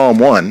look at Psalm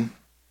 1,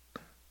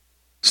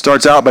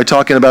 starts out by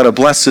talking about a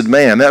blessed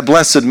man. That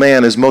blessed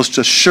man is most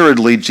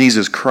assuredly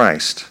Jesus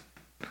Christ,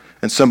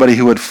 and somebody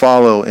who would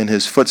follow in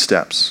his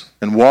footsteps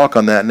and walk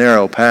on that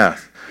narrow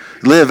path.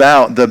 Live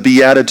out the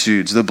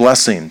beatitudes, the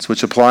blessings,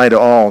 which apply to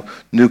all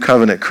New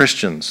Covenant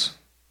Christians.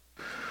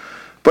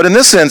 But in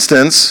this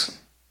instance,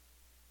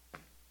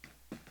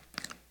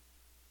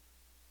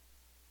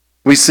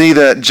 we see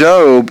that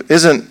Job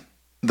isn't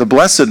the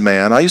blessed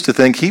man. I used to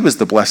think he was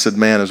the blessed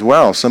man as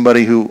well,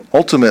 somebody who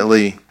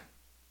ultimately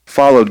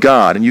followed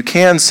God. And you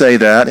can say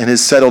that in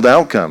his settled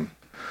outcome.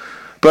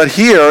 But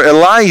here,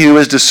 Elihu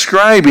is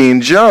describing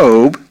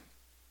Job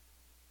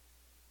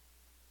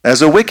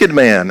as a wicked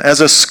man, as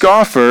a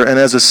scoffer, and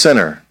as a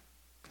sinner.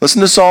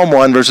 Listen to Psalm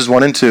 1, verses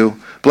 1 and 2.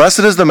 Blessed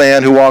is the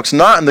man who walks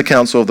not in the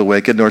counsel of the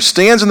wicked, nor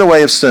stands in the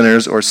way of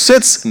sinners, or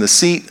sits in the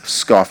seat of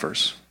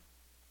scoffers.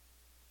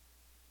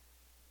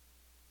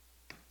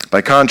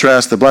 By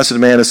contrast, the blessed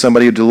man is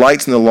somebody who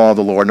delights in the law of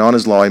the Lord, and on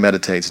his law he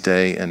meditates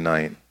day and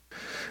night.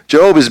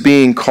 Job is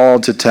being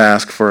called to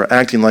task for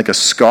acting like a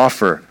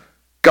scoffer.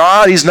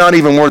 God, he's not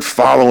even worth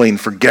following.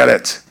 Forget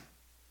it.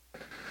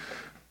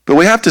 But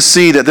we have to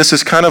see that this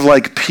is kind of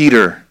like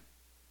Peter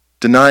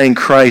denying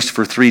Christ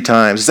for 3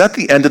 times. Is that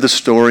the end of the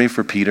story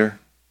for Peter?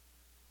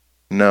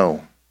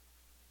 No.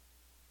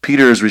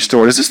 Peter is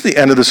restored. Is this the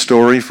end of the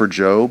story for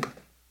Job?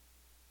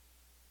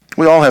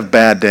 We all have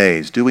bad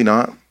days, do we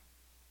not?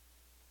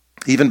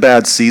 Even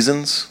bad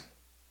seasons.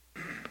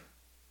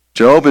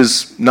 Job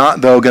is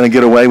not, though, going to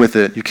get away with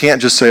it. You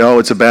can't just say, oh,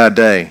 it's a bad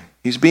day.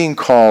 He's being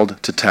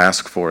called to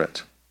task for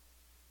it.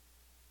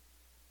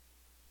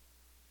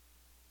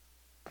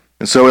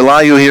 And so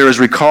Elihu here is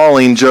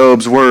recalling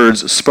Job's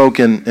words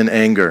spoken in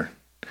anger.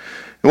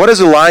 And what is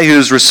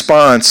Elihu's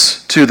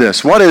response to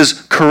this? What is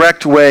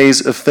correct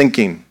ways of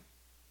thinking?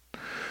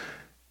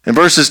 In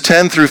verses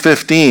 10 through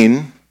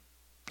 15,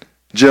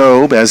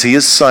 Job, as he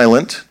is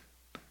silent,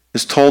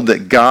 is told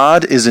that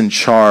God is in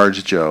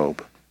charge,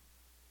 Job.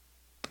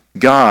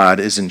 God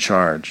is in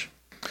charge.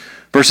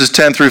 Verses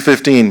 10 through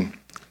 15.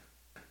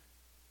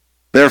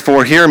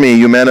 Therefore, hear me,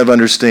 you men of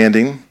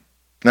understanding.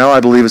 Now I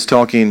believe it's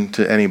talking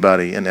to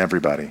anybody and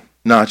everybody,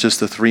 not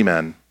just the 3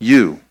 men.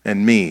 You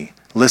and me,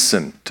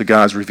 listen to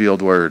God's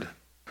revealed word.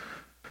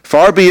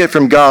 Far be it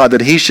from God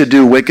that he should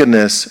do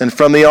wickedness, and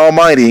from the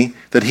Almighty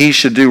that he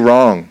should do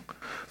wrong.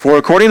 For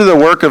according to the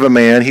work of a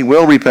man, he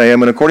will repay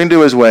him, and according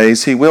to his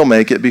ways, he will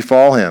make it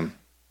befall him.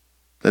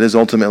 That is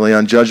ultimately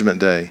on Judgment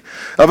Day.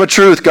 Of a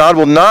truth, God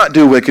will not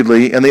do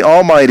wickedly, and the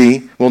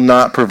Almighty will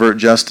not pervert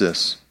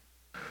justice.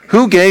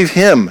 Who gave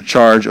him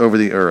charge over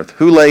the earth?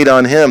 Who laid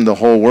on him the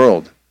whole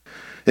world?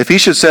 If he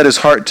should set his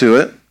heart to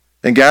it,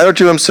 and gather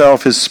to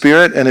himself his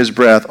spirit and his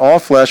breath, all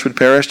flesh would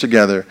perish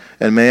together,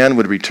 and man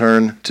would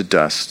return to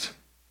dust.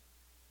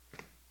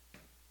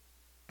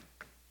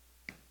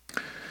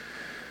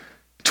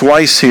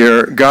 Twice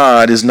here,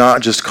 God is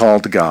not just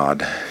called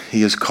God.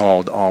 He is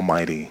called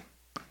Almighty.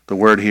 The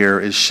word here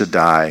is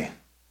Shaddai,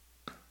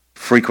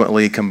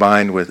 frequently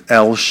combined with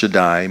El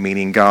Shaddai,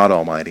 meaning God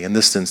Almighty. In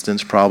this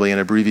instance, probably an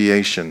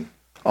abbreviation,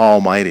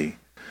 Almighty.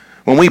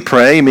 When we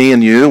pray, me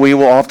and you, we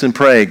will often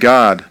pray,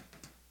 God,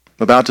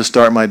 I'm about to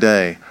start my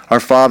day, our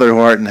Father who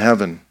art in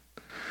heaven.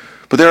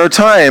 But there are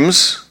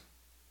times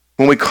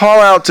when we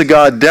call out to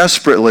God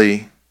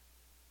desperately,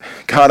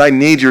 God, I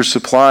need your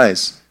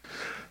supplies.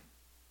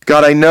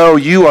 God, I know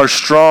you are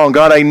strong.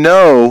 God, I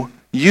know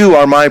you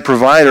are my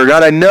provider.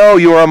 God, I know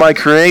you are my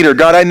creator.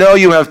 God, I know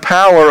you have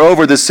power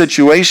over this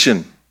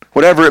situation,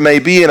 whatever it may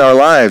be in our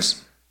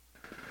lives.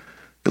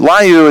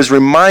 Elihu is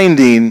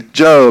reminding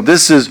Job,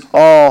 this is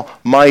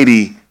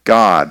Almighty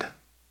God.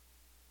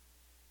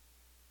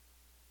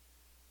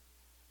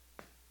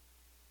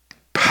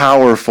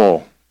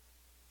 Powerful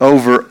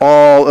over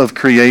all of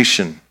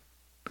creation.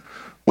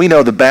 We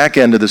know the back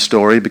end of the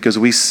story because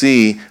we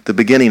see the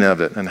beginning of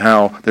it and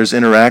how there's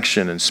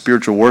interaction and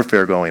spiritual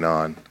warfare going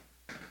on.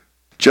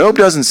 Job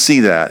doesn't see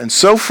that, and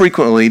so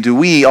frequently do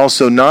we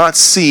also not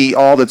see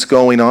all that's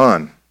going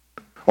on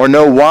or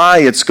know why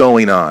it's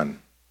going on.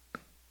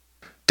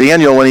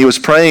 Daniel, when he was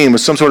praying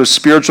with some sort of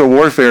spiritual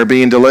warfare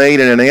being delayed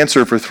in an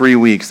answer for 3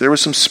 weeks, there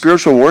was some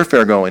spiritual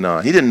warfare going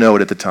on. He didn't know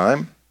it at the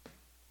time.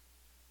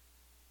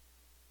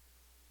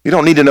 You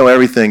don't need to know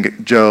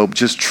everything, Job.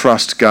 Just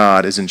trust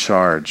God is in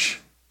charge.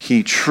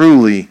 He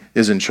truly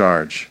is in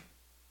charge.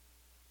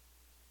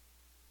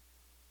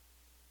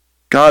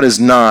 God is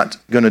not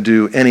going to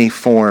do any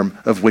form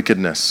of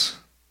wickedness.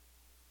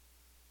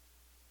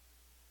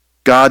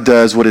 God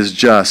does what is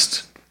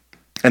just,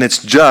 and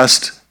it's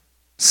just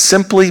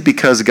simply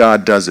because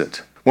God does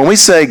it. When we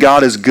say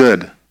God is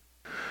good,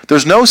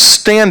 there's no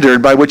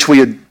standard by which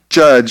we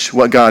judge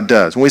what God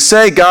does. When we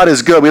say God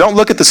is good, we don't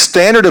look at the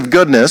standard of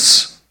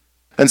goodness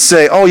and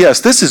say, oh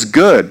yes, this is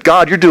good.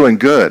 God, you're doing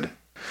good.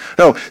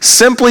 No,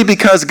 simply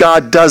because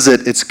God does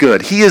it, it's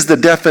good. He is the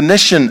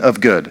definition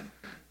of good.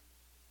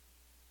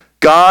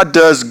 God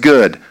does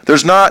good.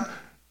 There's not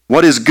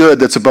what is good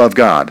that's above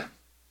God.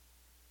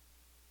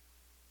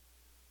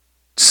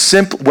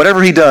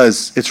 Whatever he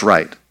does, it's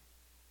right.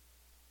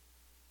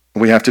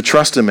 We have to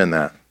trust him in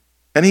that.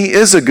 And he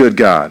is a good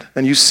God.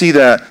 And you see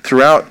that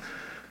throughout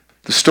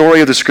the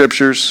story of the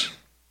Scriptures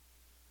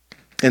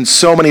in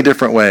so many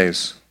different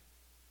ways.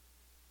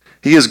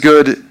 He is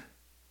good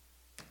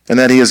in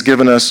that he has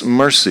given us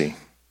mercy.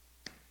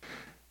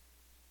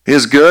 He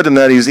is good in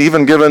that he's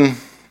even given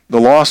the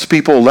lost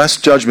people less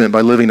judgment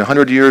by living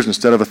 100 years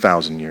instead of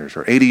 1,000 years,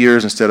 or 80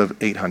 years instead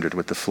of 800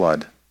 with the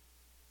flood.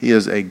 He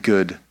is a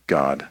good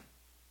God.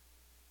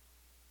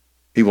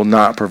 He will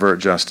not pervert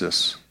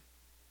justice.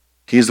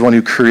 He is the one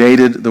who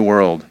created the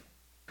world.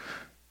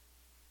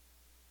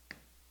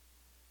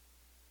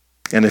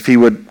 And if he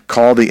would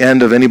call the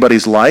end of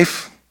anybody's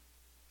life,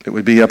 it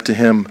would be up to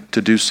him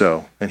to do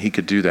so, and he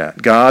could do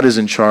that. God is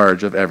in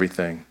charge of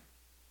everything.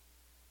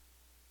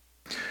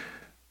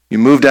 You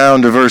move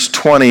down to verse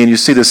 20 and you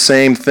see the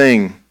same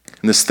thing,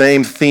 and the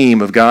same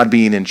theme of God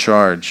being in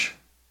charge.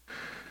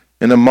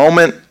 In a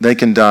moment, they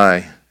can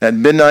die. At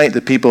midnight,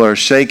 the people are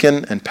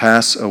shaken and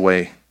pass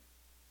away,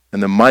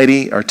 and the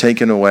mighty are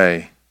taken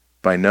away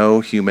by no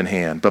human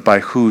hand. But by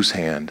whose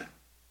hand?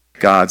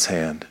 God's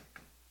hand.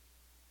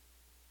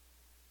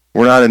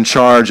 We're not in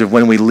charge of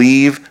when we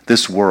leave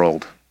this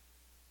world.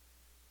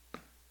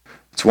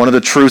 It's one of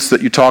the truths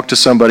that you talk to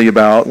somebody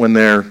about when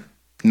they're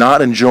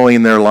not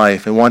enjoying their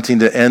life and wanting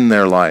to end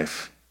their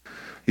life.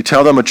 You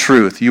tell them a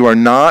truth. You are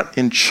not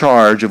in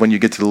charge of when you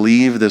get to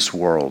leave this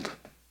world.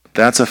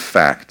 That's a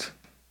fact.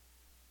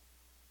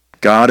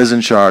 God is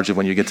in charge of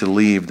when you get to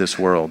leave this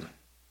world.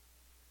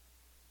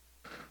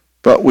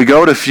 But we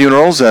go to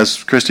funerals,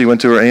 as Christy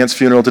went to her aunt's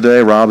funeral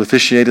today. Rob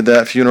officiated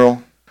that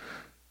funeral.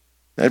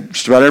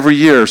 Just about every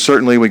year,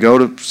 certainly, we go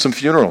to some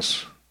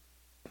funerals.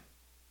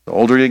 The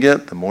older you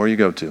get, the more you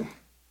go to.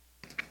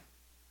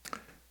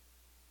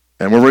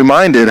 And we're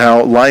reminded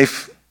how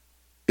life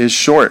is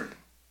short,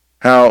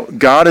 how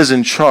God is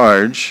in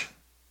charge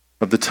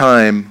of the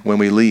time when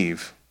we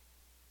leave.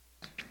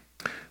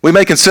 We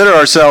may consider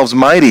ourselves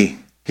mighty.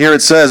 Here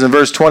it says in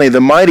verse 20, the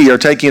mighty are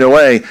taken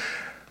away.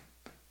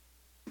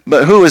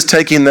 But who is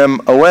taking them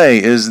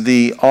away is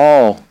the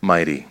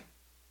Almighty.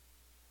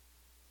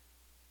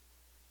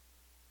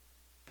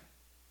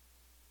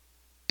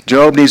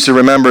 Job needs to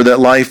remember that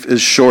life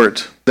is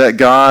short, that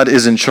God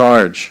is in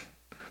charge,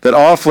 that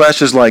all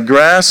flesh is like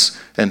grass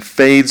and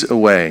fades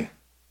away.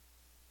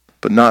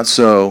 But not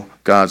so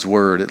God's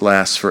word. It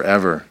lasts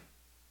forever.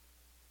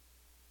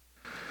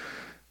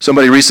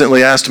 Somebody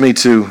recently asked me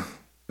to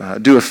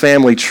do a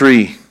family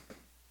tree.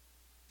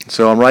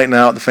 So I'm writing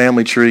out the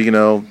family tree,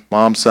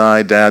 mom's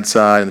side, dad's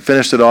side, and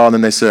finished it all. And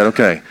then they said,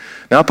 okay,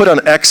 now put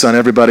an X on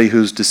everybody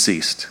who's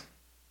deceased.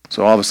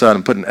 So all of a sudden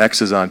I'm putting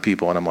X's on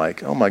people, and I'm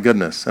like, oh my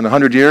goodness. In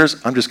 100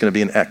 years, I'm just going to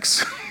be an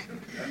X.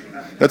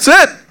 That's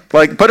it.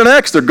 Like, put an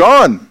X, they're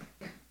gone.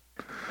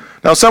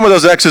 Now some of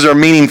those X's are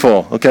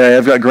meaningful. Okay,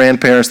 I've got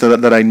grandparents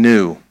that I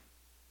knew.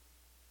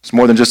 It's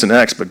more than just an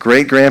X, but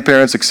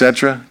great-grandparents,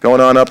 etc.,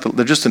 going on up,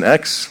 they're just an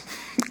X.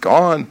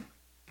 Gone.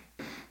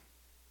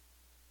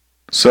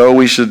 So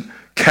we should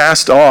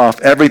cast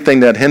off everything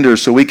that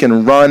hinders so we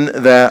can run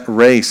that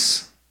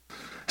race.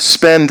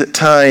 Spend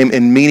time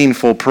in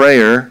meaningful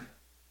prayer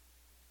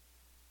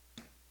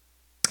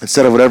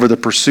instead of whatever the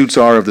pursuits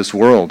are of this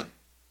world.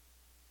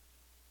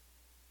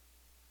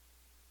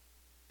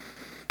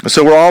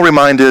 So we're all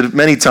reminded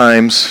many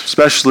times,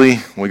 especially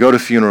when we go to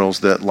funerals,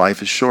 that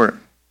life is short,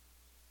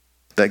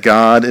 that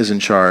God is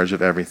in charge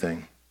of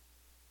everything.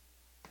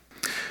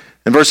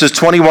 In verses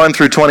 21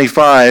 through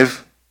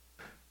 25,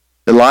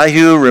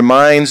 Elihu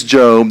reminds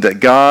Job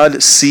that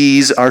God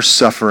sees our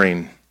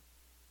suffering.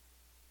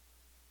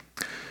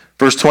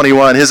 Verse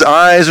 21, his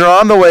eyes are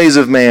on the ways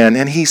of man,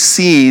 and he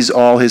sees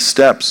all his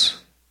steps.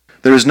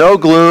 There is no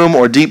gloom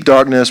or deep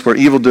darkness where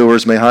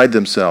evildoers may hide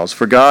themselves,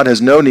 for God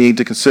has no need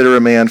to consider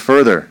a man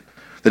further,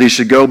 that he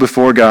should go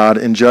before God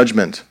in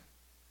judgment.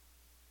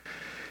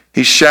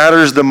 He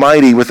shatters the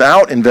mighty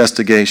without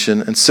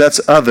investigation and sets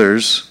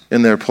others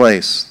in their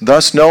place.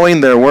 Thus,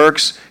 knowing their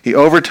works, he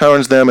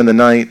overturns them in the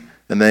night,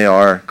 and they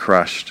are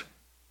crushed.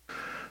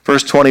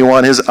 Verse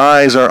 21, his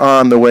eyes are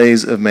on the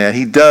ways of man.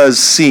 He does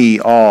see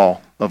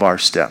all of our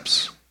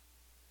steps.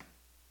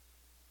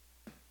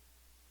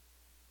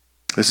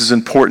 This is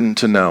important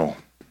to know.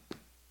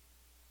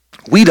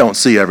 We don't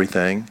see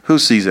everything. Who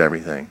sees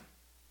everything?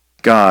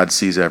 God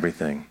sees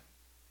everything.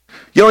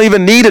 You don't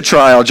even need a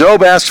trial.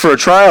 Job asks for a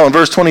trial in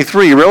verse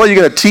 23. Really? You're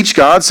going to teach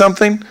God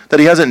something that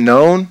he hasn't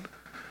known?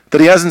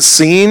 That he hasn't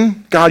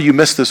seen? God, you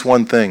missed this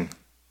one thing.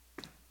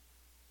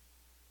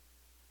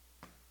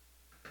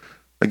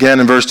 Again,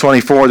 in verse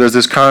 24, there's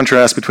this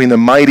contrast between the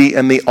mighty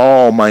and the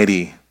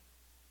almighty.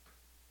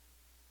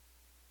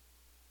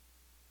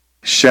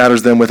 He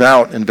shatters them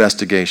without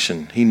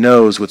investigation. He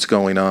knows what's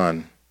going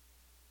on.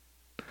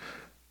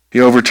 He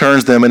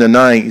overturns them in a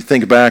night. You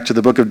think back to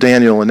the book of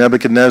Daniel and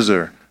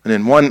Nebuchadnezzar, and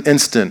in one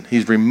instant,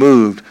 he's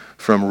removed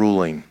from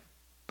ruling.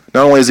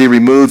 Not only is he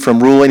removed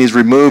from ruling, he's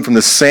removed from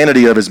the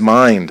sanity of his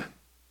mind.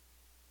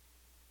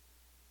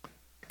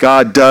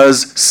 God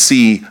does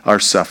see our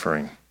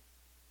suffering.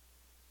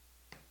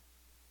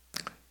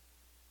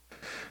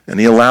 And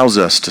he allows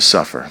us to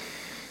suffer.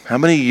 How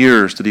many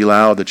years did he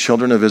allow the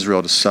children of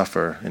Israel to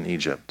suffer in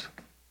Egypt?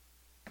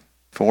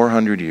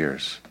 400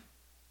 years.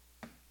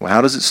 Well,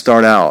 how does it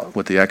start out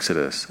with the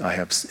Exodus? I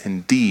have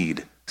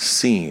indeed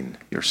seen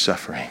your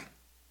suffering.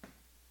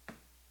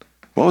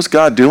 What was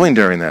God doing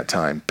during that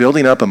time?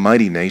 Building up a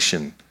mighty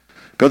nation.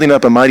 Building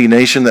up a mighty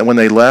nation that when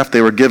they left,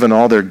 they were given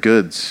all their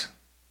goods.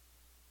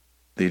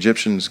 The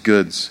Egyptians'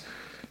 goods.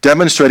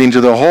 Demonstrating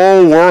to the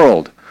whole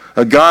world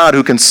a God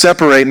who can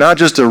separate not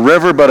just a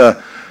river,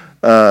 but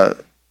the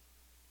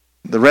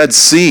Red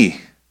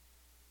Sea,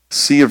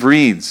 Sea of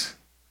Reeds.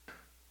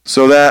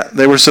 So that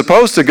they were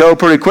supposed to go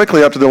pretty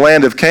quickly up to the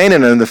land of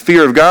Canaan, and the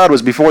fear of God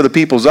was before the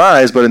people's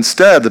eyes, but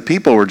instead the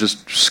people were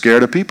just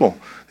scared of people.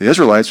 The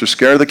Israelites were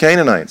scared of the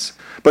Canaanites.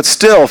 But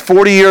still,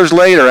 40 years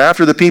later,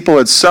 after the people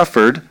had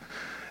suffered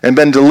and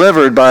been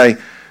delivered by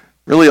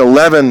really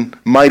 11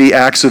 mighty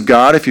acts of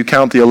God, if you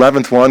count the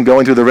 11th one,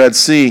 going through the Red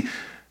Sea,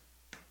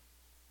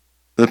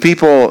 the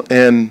people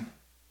in,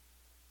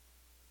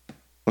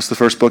 what's the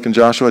first book in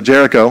Joshua?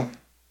 Jericho.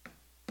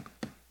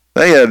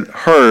 They had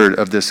heard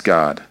of this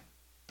God.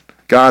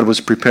 God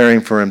was preparing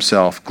for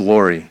himself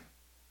glory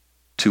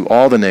to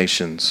all the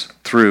nations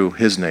through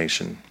his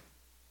nation.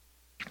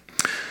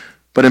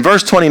 But in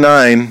verse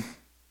 29,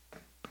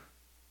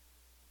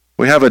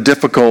 we have a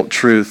difficult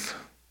truth.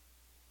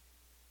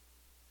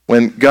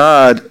 When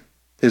God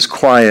is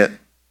quiet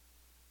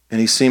and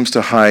he seems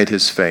to hide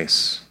his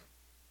face.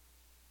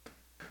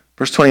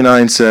 Verse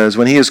 29 says,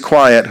 when he is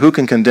quiet, who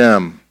can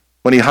condemn?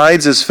 When he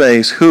hides his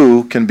face,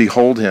 who can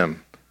behold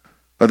him?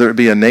 Whether it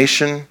be a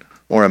nation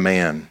or a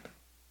man.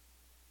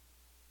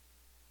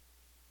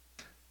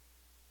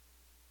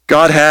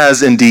 God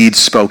has indeed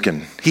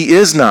spoken. He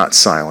is not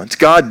silent.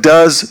 God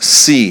does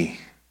see.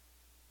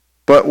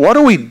 But what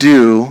do we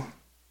do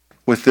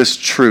with this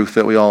truth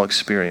that we all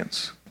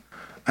experience?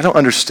 I don't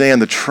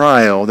understand the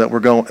trial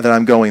that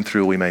I'm going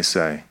through, we may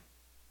say.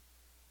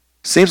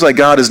 It seems like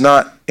God is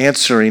not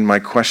answering my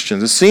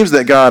questions. It seems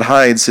that God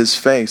hides his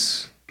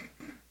face.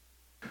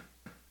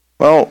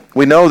 Well,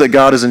 we know that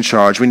God is in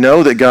charge. We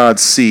know that God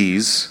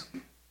sees.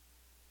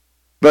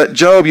 But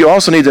Job, you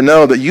also need to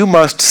know that you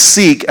must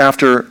seek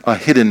after a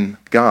hidden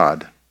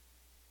God.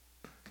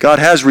 God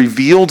has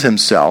revealed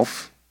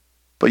himself,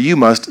 but you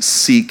must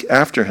seek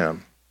after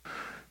him.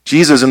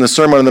 Jesus in the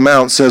Sermon on the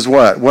Mount says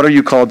what? What are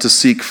you called to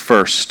seek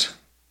first?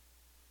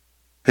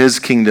 His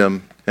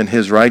kingdom and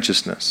his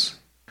righteousness.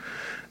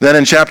 Then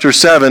in chapter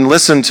 7,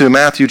 listen to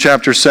Matthew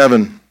chapter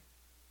 7.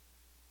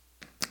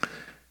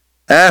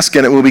 Ask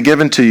and it will be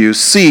given to you.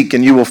 Seek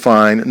and you will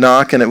find.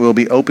 Knock and it will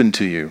be opened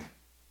to you.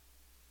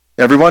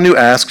 Everyone who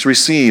asks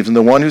receives, and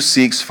the one who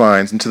seeks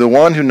finds, and to the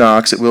one who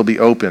knocks it will be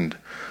opened.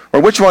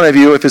 Or which one of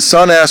you, if his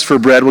son asks for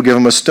bread, will give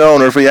him a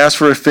stone, or if he asks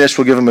for a fish,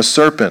 will give him a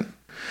serpent?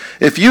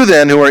 If you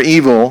then, who are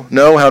evil,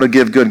 know how to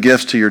give good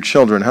gifts to your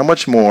children, how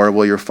much more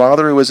will your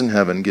Father who is in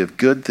heaven give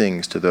good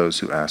things to those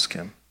who ask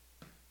him?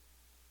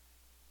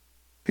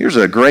 Here's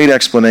a great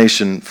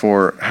explanation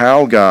for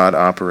how God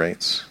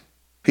operates.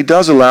 He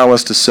does allow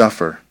us to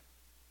suffer.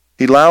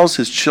 He allows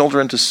his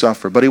children to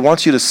suffer, but he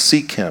wants you to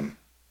seek him.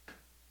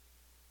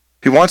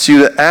 He wants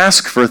you to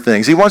ask for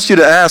things. He wants you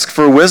to ask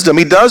for wisdom.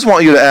 He does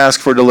want you to ask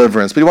for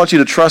deliverance, but he wants you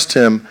to trust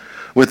him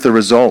with the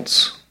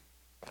results.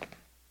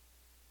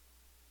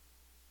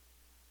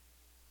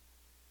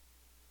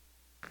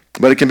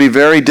 But it can be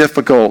very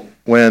difficult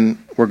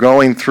when we're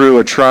going through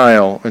a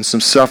trial and some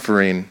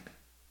suffering,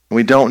 and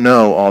we don't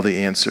know all the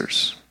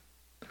answers.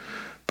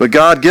 But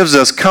God gives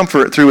us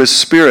comfort through his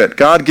Spirit.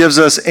 God gives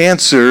us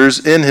answers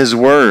in his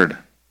word.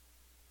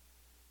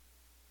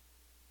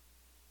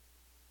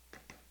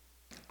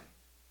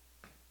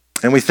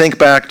 And we think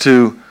back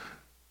to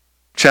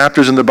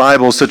chapters in the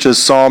Bible such as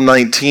Psalm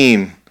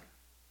 19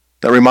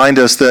 that remind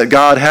us that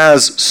God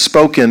has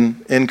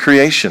spoken in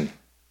creation.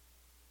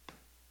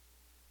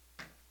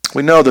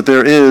 We know that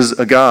there is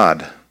a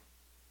God.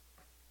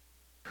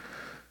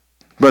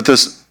 But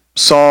this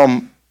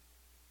psalm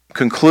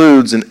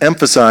concludes and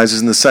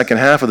emphasizes in the second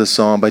half of the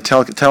psalm by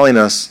telling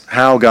us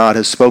how God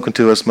has spoken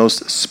to us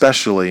most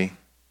especially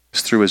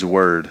is through his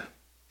word,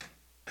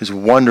 his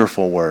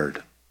wonderful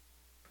word.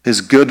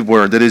 His good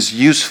word that is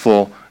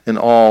useful in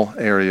all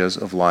areas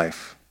of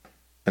life.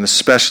 And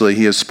especially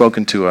he has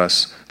spoken to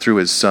us through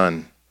his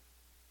Son.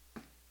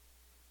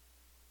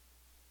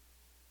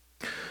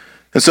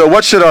 And so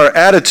what should our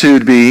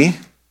attitude be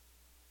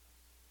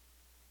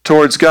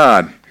towards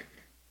God?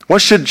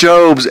 What should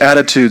Job's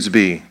attitudes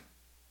be?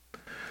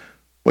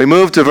 We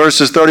move to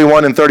verses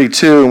 31 and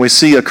 32, and we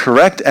see a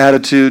correct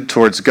attitude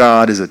towards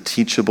God is a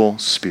teachable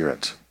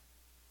spirit.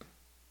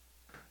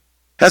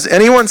 Has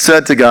anyone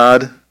said to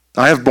God,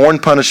 I have borne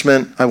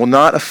punishment, I will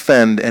not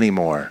offend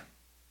anymore?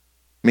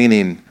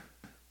 Meaning,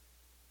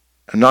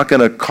 I'm not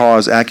going to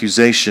cause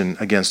accusation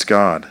against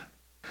God.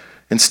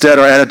 Instead,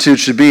 our attitude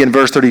should be in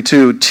verse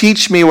 32,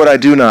 teach me what I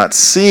do not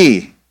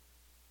see.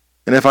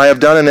 And if I have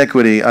done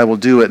iniquity, I will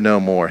do it no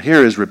more.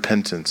 Here is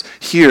repentance.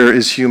 Here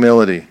is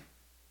humility.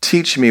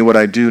 Teach me what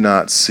I do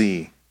not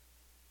see.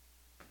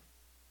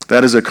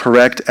 That is a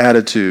correct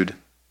attitude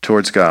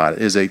towards God,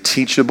 is a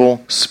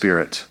teachable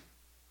spirit.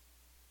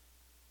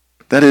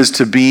 That is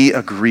to be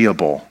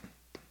agreeable.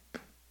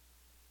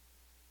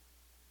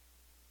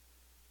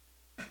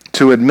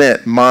 To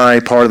admit my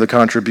part of the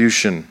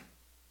contribution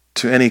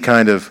to any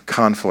kind of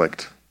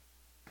conflict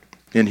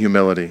in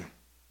humility.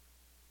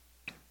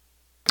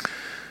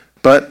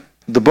 But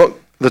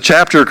the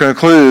chapter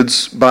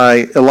concludes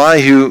by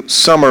Elihu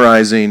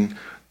summarizing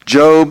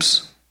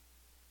Job's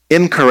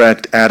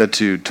incorrect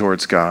attitude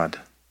towards God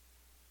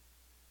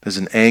as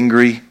an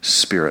angry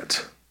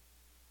spirit.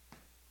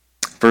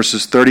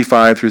 Verses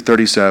 35 through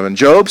 37.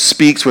 Job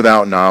speaks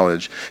without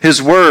knowledge.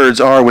 His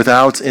words are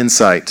without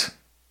insight.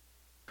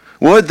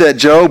 Would that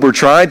Job were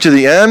tried to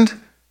the end,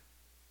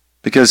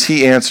 because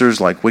he answers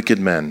like wicked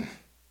men.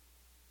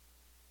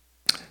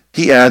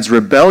 He adds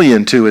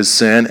rebellion to his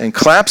sin and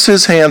claps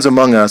his hands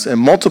among us and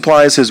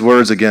multiplies his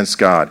words against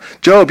God.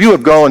 Job, you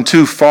have gone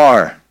too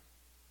far.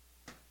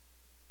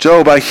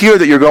 Job, I hear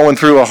that you're going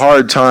through a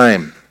hard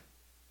time.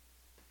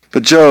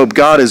 But Job,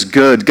 God is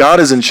good. God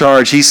is in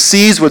charge. He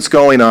sees what's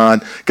going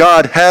on.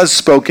 God has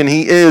spoken.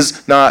 He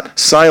is not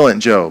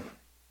silent, Job.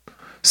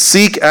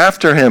 Seek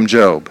after him,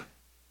 Job.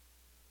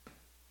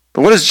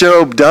 But what has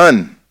Job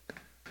done?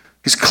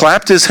 He's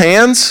clapped his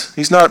hands.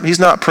 He's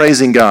not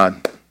praising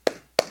God.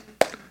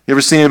 You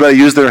ever seen anybody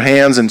use their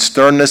hands in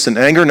sternness and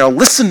anger? Now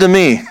listen to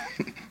me.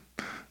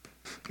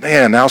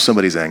 Man, now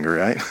somebody's angry,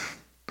 right?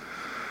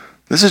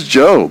 This is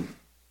Job.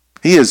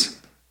 He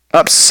is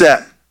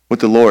upset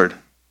with the Lord.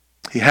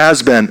 He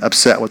has been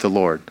upset with the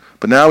Lord,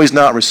 but now he's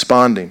not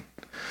responding.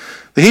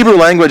 The Hebrew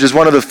language is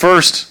one of the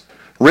first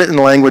written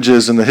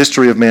languages in the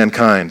history of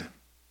mankind.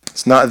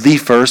 It's not the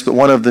first, but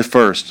one of the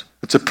first.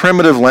 It's a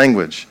primitive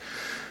language,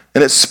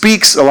 and it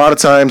speaks a lot of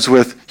times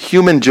with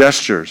human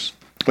gestures.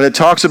 When it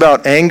talks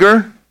about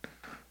anger,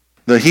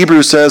 the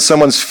Hebrew says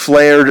someone's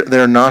flared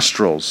their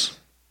nostrils.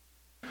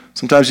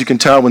 Sometimes you can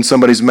tell when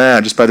somebody's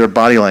mad just by their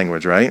body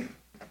language, right?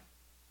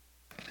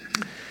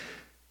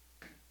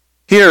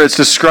 Here it's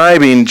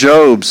describing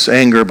Job's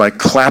anger by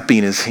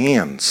clapping his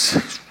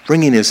hands,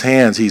 wringing his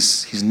hands.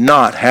 He's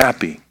not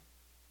happy.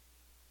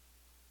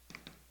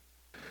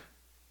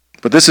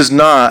 But this is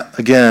not,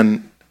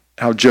 again,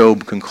 how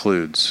Job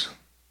concludes.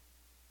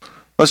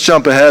 Let's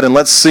jump ahead and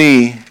let's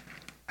see,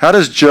 how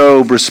does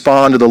Job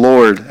respond to the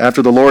Lord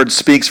after the Lord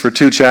speaks for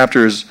 2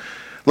 chapters?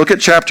 Look at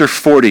chapter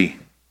 40.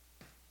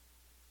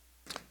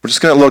 We're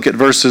just going to look at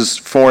verses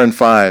 4 and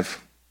 5.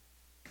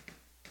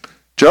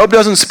 Job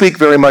doesn't speak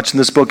very much in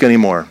this book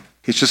anymore.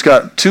 He's just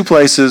got 2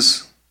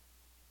 places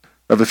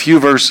of a few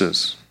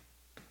verses.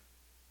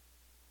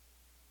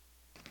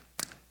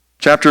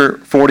 Chapter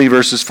 40,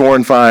 verses 4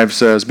 and 5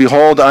 says,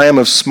 Behold, I am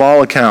of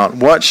small account.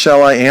 What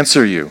shall I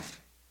answer you?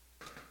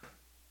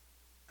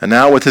 And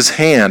now with his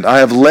hand, I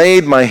have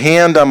laid my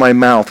hand on my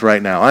mouth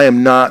right now. I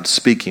am not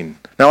speaking.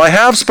 Now I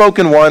have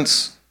spoken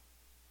once.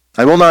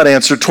 I will not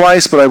answer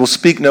twice, but I will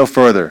speak no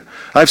further.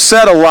 I've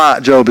said a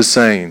lot, Job is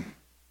saying,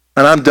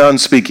 and I'm done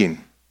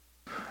speaking.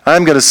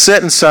 I'm going to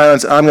sit in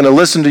silence. I'm going to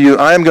listen to you.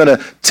 I'm going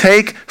to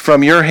take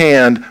from your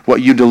hand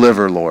what you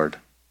deliver, Lord.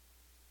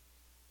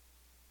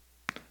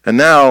 And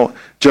now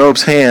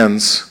Job's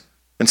hands,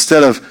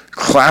 instead of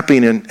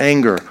clapping in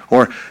anger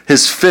or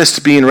his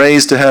fist being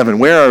raised to heaven,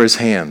 where are his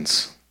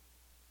hands?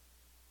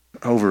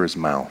 Over his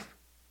mouth.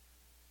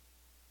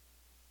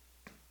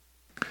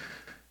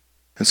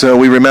 And so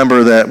we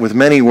remember that with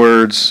many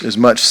words is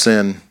much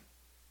sin.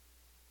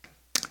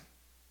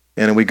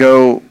 And we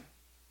go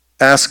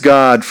ask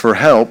God for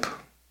help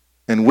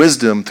and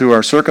wisdom through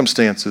our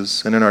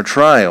circumstances and in our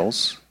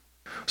trials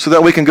so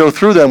that we can go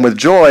through them with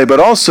joy,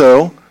 but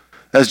also,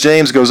 as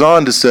James goes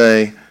on to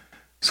say,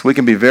 so we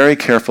can be very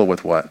careful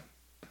with what?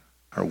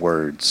 Our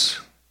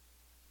words.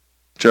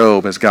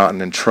 Job has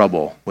gotten in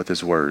trouble with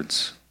his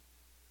words.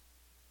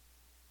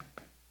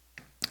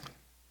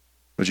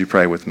 Would you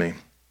pray with me?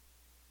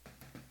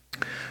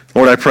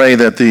 Lord, I pray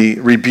that the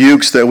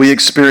rebukes that we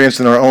experience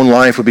in our own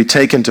life would be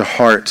taken to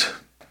heart.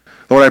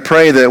 Lord, I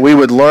pray that we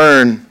would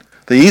learn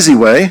the easy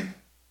way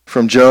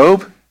from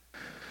Job.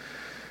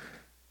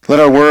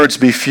 Let our words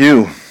be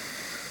few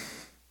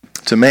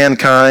to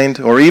mankind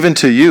or even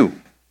to you,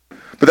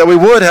 but that we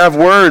would have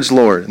words,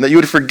 Lord, and that you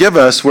would forgive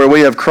us where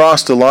we have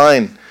crossed a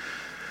line,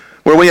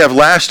 where we have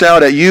lashed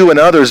out at you and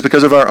others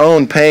because of our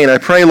own pain. I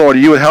pray, Lord,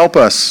 you would help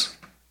us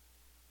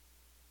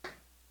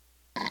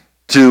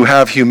to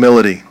have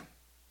humility,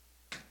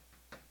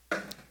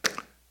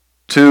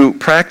 to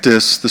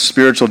practice the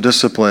spiritual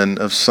discipline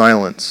of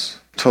silence,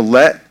 to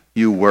let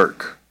you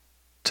work,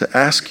 to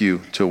ask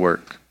you to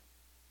work.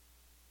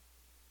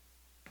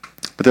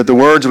 But that the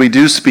words we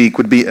do speak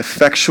would be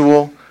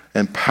effectual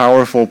and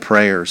powerful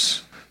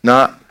prayers,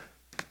 not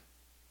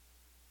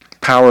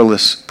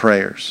powerless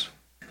prayers,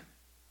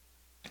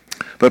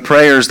 but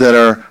prayers that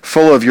are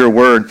full of your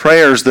word,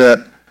 prayers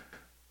that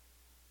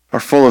are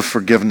full of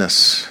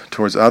forgiveness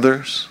towards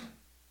others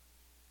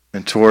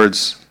and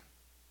towards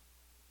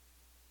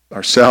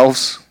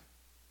ourselves,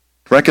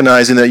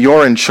 recognizing that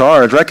you're in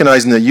charge,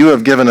 recognizing that you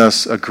have given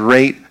us a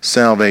great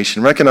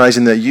salvation,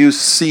 recognizing that you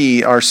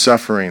see our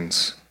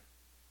sufferings.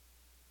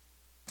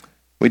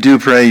 We do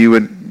pray you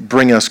would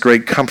bring us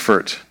great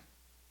comfort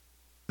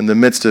in the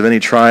midst of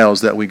any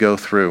trials that we go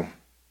through.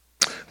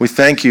 We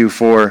thank you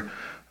for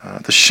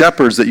the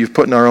shepherds that you've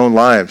put in our own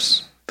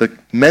lives, the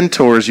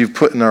mentors you've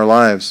put in our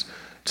lives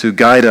to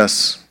guide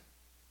us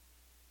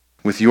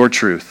with your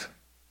truth.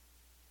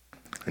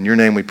 In your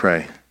name we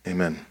pray.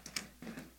 Amen.